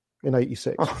 10-0 in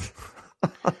 '86,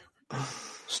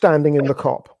 standing in the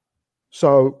Kop.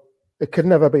 So it could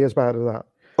never be as bad as that.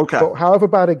 Okay. But however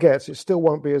bad it gets, it still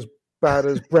won't be as bad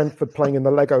as Brentford playing in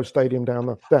the Lego Stadium down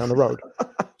the road.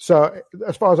 So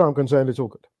as far as I'm concerned, it's all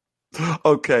good.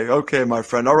 Okay, my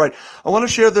friend. All right. I want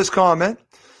to share this comment.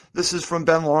 This is from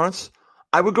Ben Lawrence.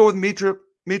 I would go with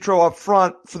Mitro up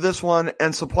front for this one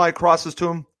and supply crosses to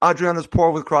him. Adrian is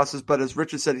poor with crosses, but as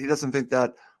Richard said, he doesn't think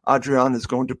that Adrian is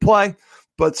going to play.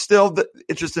 But still,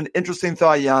 it's just an interesting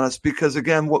thought, Giannis, because,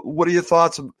 again, what are your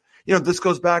thoughts? This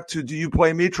goes back to, do you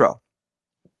play Mitro?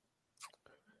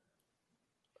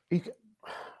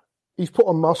 He's put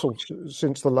on muscle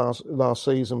since the last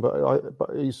season, but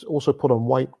he's also put on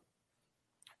weight.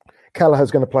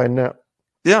 Kelleher's going to play in net.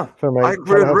 Yeah, for me. I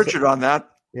agree with Richard on that.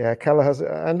 Yeah, Kelleher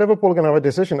and Liverpool are going to have a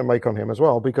decision to make on him as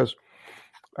well, because,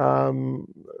 they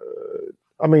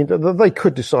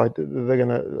could decide that they're going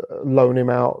to loan him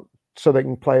out so they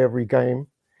can play every game.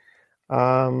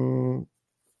 But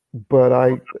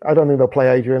I don't think they'll play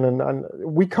Adrian, and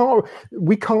we can't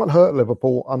hurt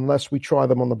Liverpool unless we try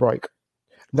them on the break.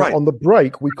 Now, right. On the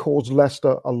break, we caused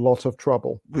Leicester a lot of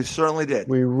trouble. We certainly did.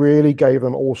 We really gave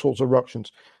them all sorts of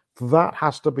ructions. That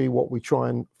has to be what we try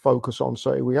and focus on.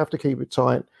 So we have to keep it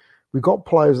tight. We've got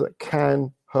players that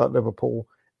can hurt Liverpool.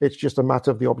 It's just a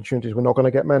matter of the opportunities. We're not going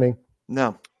to get many.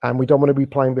 No. And we don't want to be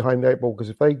playing behind the 8 ball, because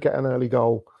if they get an early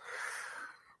goal,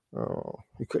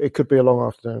 it could be a long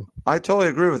afternoon. I totally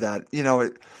agree with that.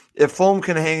 If Fulham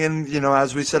can hang in,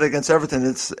 as we said, against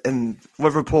Everton, and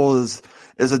Liverpool is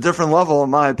a different level, in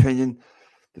my opinion.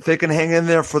 If they can hang in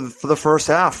there for the first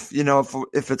half,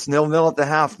 if it's 0-0 at the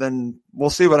half, then we'll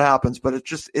see what happens. But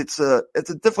it's a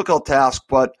difficult task,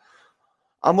 but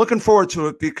I'm looking forward to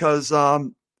it because,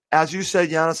 as you said,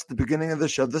 Giannis, at the beginning of the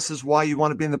show, this is why you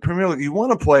want to be in the Premier League. You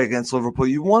want to play against Liverpool.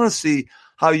 You want to see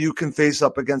how you can face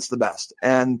up against the best.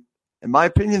 And in my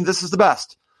opinion, this is the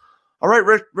best. All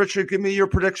right, Richard, give me your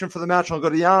prediction for the match. I'll go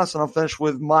to Giannis, and I'll finish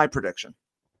with my prediction.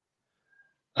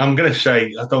 I'm going to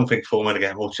say I don't think Fulham are going to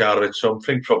get much out of it, so I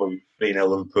think probably 3-0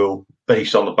 Liverpool,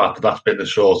 based on the fact that that's been the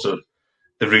sort of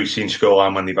the routine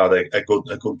scoreline when they've had a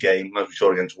good game, as we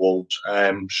saw against Wolves. So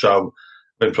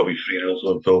I think probably 3-0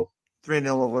 Liverpool.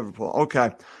 3-0 Liverpool.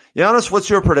 Okay. Giannis, what's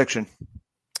your prediction?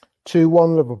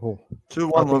 2-1 Liverpool. 2-1 I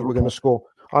think Liverpool. we're going to score.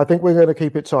 I think we're going to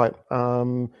keep it tight.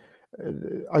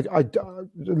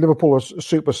 Liverpool is a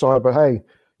super side, but hey,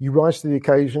 you rise to the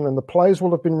occasion, and the players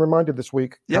will have been reminded this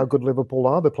week how good Liverpool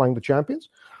are. They're playing the champions,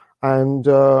 and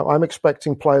I'm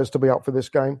expecting players to be up for this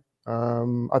game.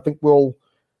 I think we'll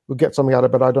get something out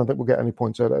of it. I don't think we'll get any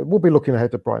points out of it. We'll be looking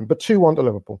ahead to Brighton, but 2-1 to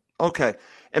Liverpool. Okay.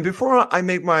 And before I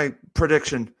make my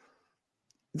prediction,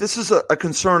 this is a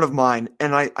concern of mine,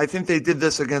 and I think they did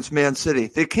this against Man City.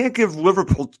 They can't give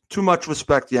Liverpool too much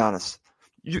respect, Giannis.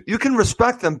 You can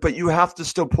respect them, but you have to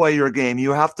still play your game.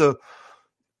 You have to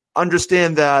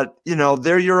understand that,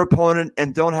 they're your opponent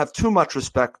and don't have too much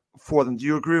respect for them. Do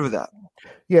you agree with that?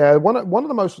 Yeah, one of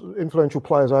the most influential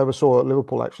players I ever saw at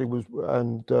Liverpool actually was,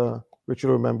 and Richard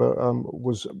will remember,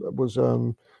 was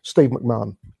Steve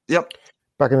McMahon. Yep.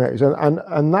 Back in the 80s.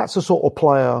 And that's the sort of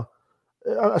player,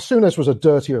 Souness was a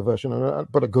dirtier version,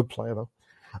 but a good player though.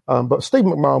 But Steve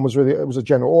McMahon was a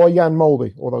general, or Jan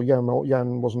Molby, although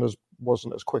Jan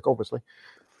wasn't as quick, obviously.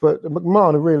 But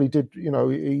McMahon really did, he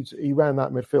ran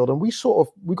that midfield, and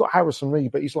we got Harrison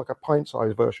Reed, but he's like a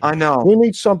pint-sized version. I know. We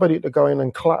need somebody to go in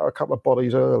and clatter a couple of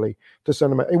bodies early to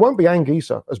send them. It won't be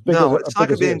Anguissa as big. No, as it's not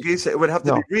going to be Anguissa. It would have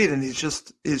to be Reed, and he's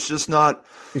just not.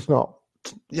 He's not.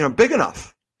 Big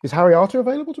enough. Is Harry Arter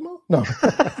available tomorrow? No.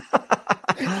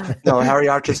 No, Harry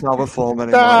Arter's not with Fulham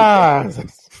anymore.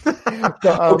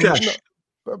 Okay.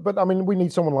 But I mean, we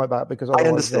need someone like that because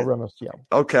otherwise they'll run us. Yeah.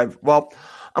 Okay. Well,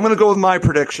 I'm going to go with my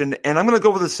prediction, and I'm going to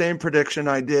go with the same prediction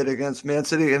I did against Man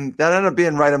City, and that ended up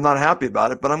being right. I'm not happy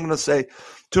about it, but I'm going to say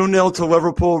 2-0 to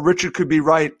Liverpool. Richard could be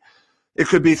right. It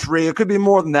could be 3. It could be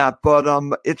more than that, but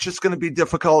it's just going to be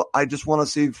difficult. I just want to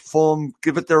see Fulham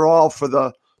give it their all for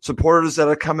the supporters that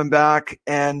are coming back.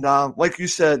 And like you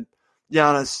said,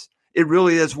 Giannis, it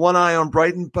really is one eye on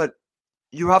Brighton, but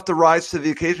you have to rise to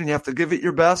the occasion. You have to give it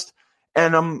your best.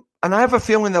 And I have a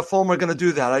feeling that Fulham are going to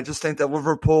do that. I just think that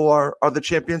Liverpool are the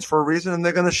champions for a reason, and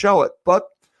they're going to show it. But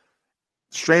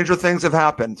stranger things have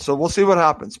happened, so we'll see what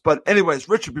happens. But anyways,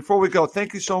 Richard, before we go,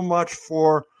 thank you so much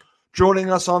for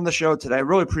joining us on the show today. I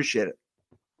really appreciate it.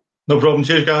 No problem.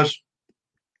 Cheers, guys.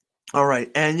 All right.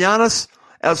 And Giannis,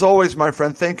 as always, my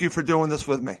friend, thank you for doing this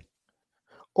with me.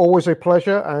 Always a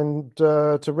pleasure. And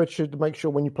to Richard, make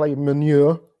sure when you play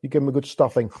manure, you give him a good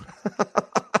stuffing.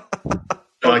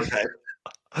 Okay.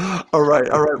 All right.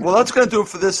 Well, that's going to do it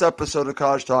for this episode of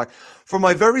College Talk. For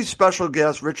my very special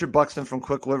guest, Richard Buxton from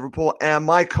Quick Liverpool, and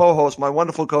my co-host, my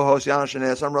wonderful co-host, Giannis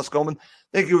Shanez, I'm Russ Goldman.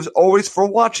 Thank you as always for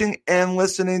watching and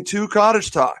listening to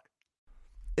Cottage Talk.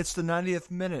 It's the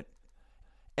 90th minute,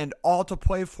 and all to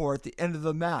play for at the end of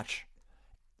the match.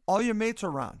 All your mates are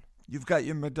around. You've got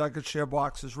your McNugget share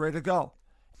boxes ready to go.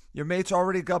 Your mates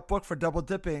already got booked for double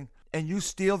dipping, and you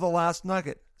steal the last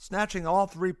nugget, snatching all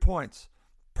 3 points.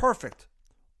 Perfect.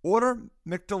 Order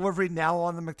McDelivery now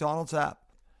on the McDonald's app.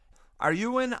 Are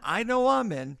you in? I know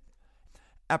I'm in.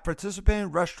 At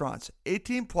participating restaurants,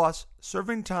 18 plus,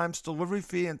 serving times, delivery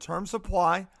fee, and terms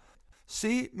apply.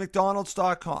 See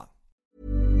McDonald's.com.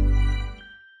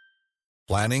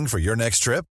 Planning for your next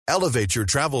trip? Elevate your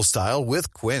travel style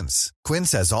with Quince.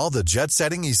 Quince has all the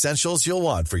jet-setting essentials you'll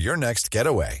want for your next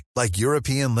getaway, like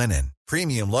European linen,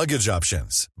 premium luggage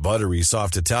options, buttery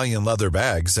soft Italian leather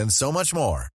bags, and so much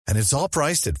more. And it's all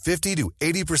priced at 50 to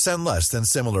 80% less than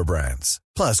similar brands.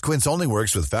 Plus, Quince only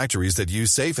works with factories that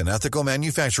use safe and ethical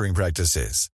manufacturing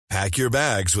practices. Pack your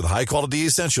bags with high-quality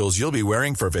essentials you'll be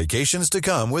wearing for vacations to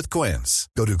come with Quince.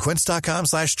 Go to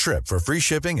quince.com/trip for free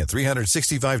shipping and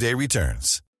 365-day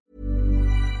returns.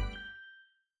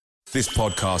 This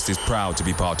podcast is proud to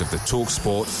be part of the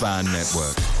TalkSport Fan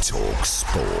Network.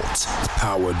 TalkSport.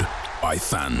 Powered by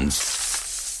fans.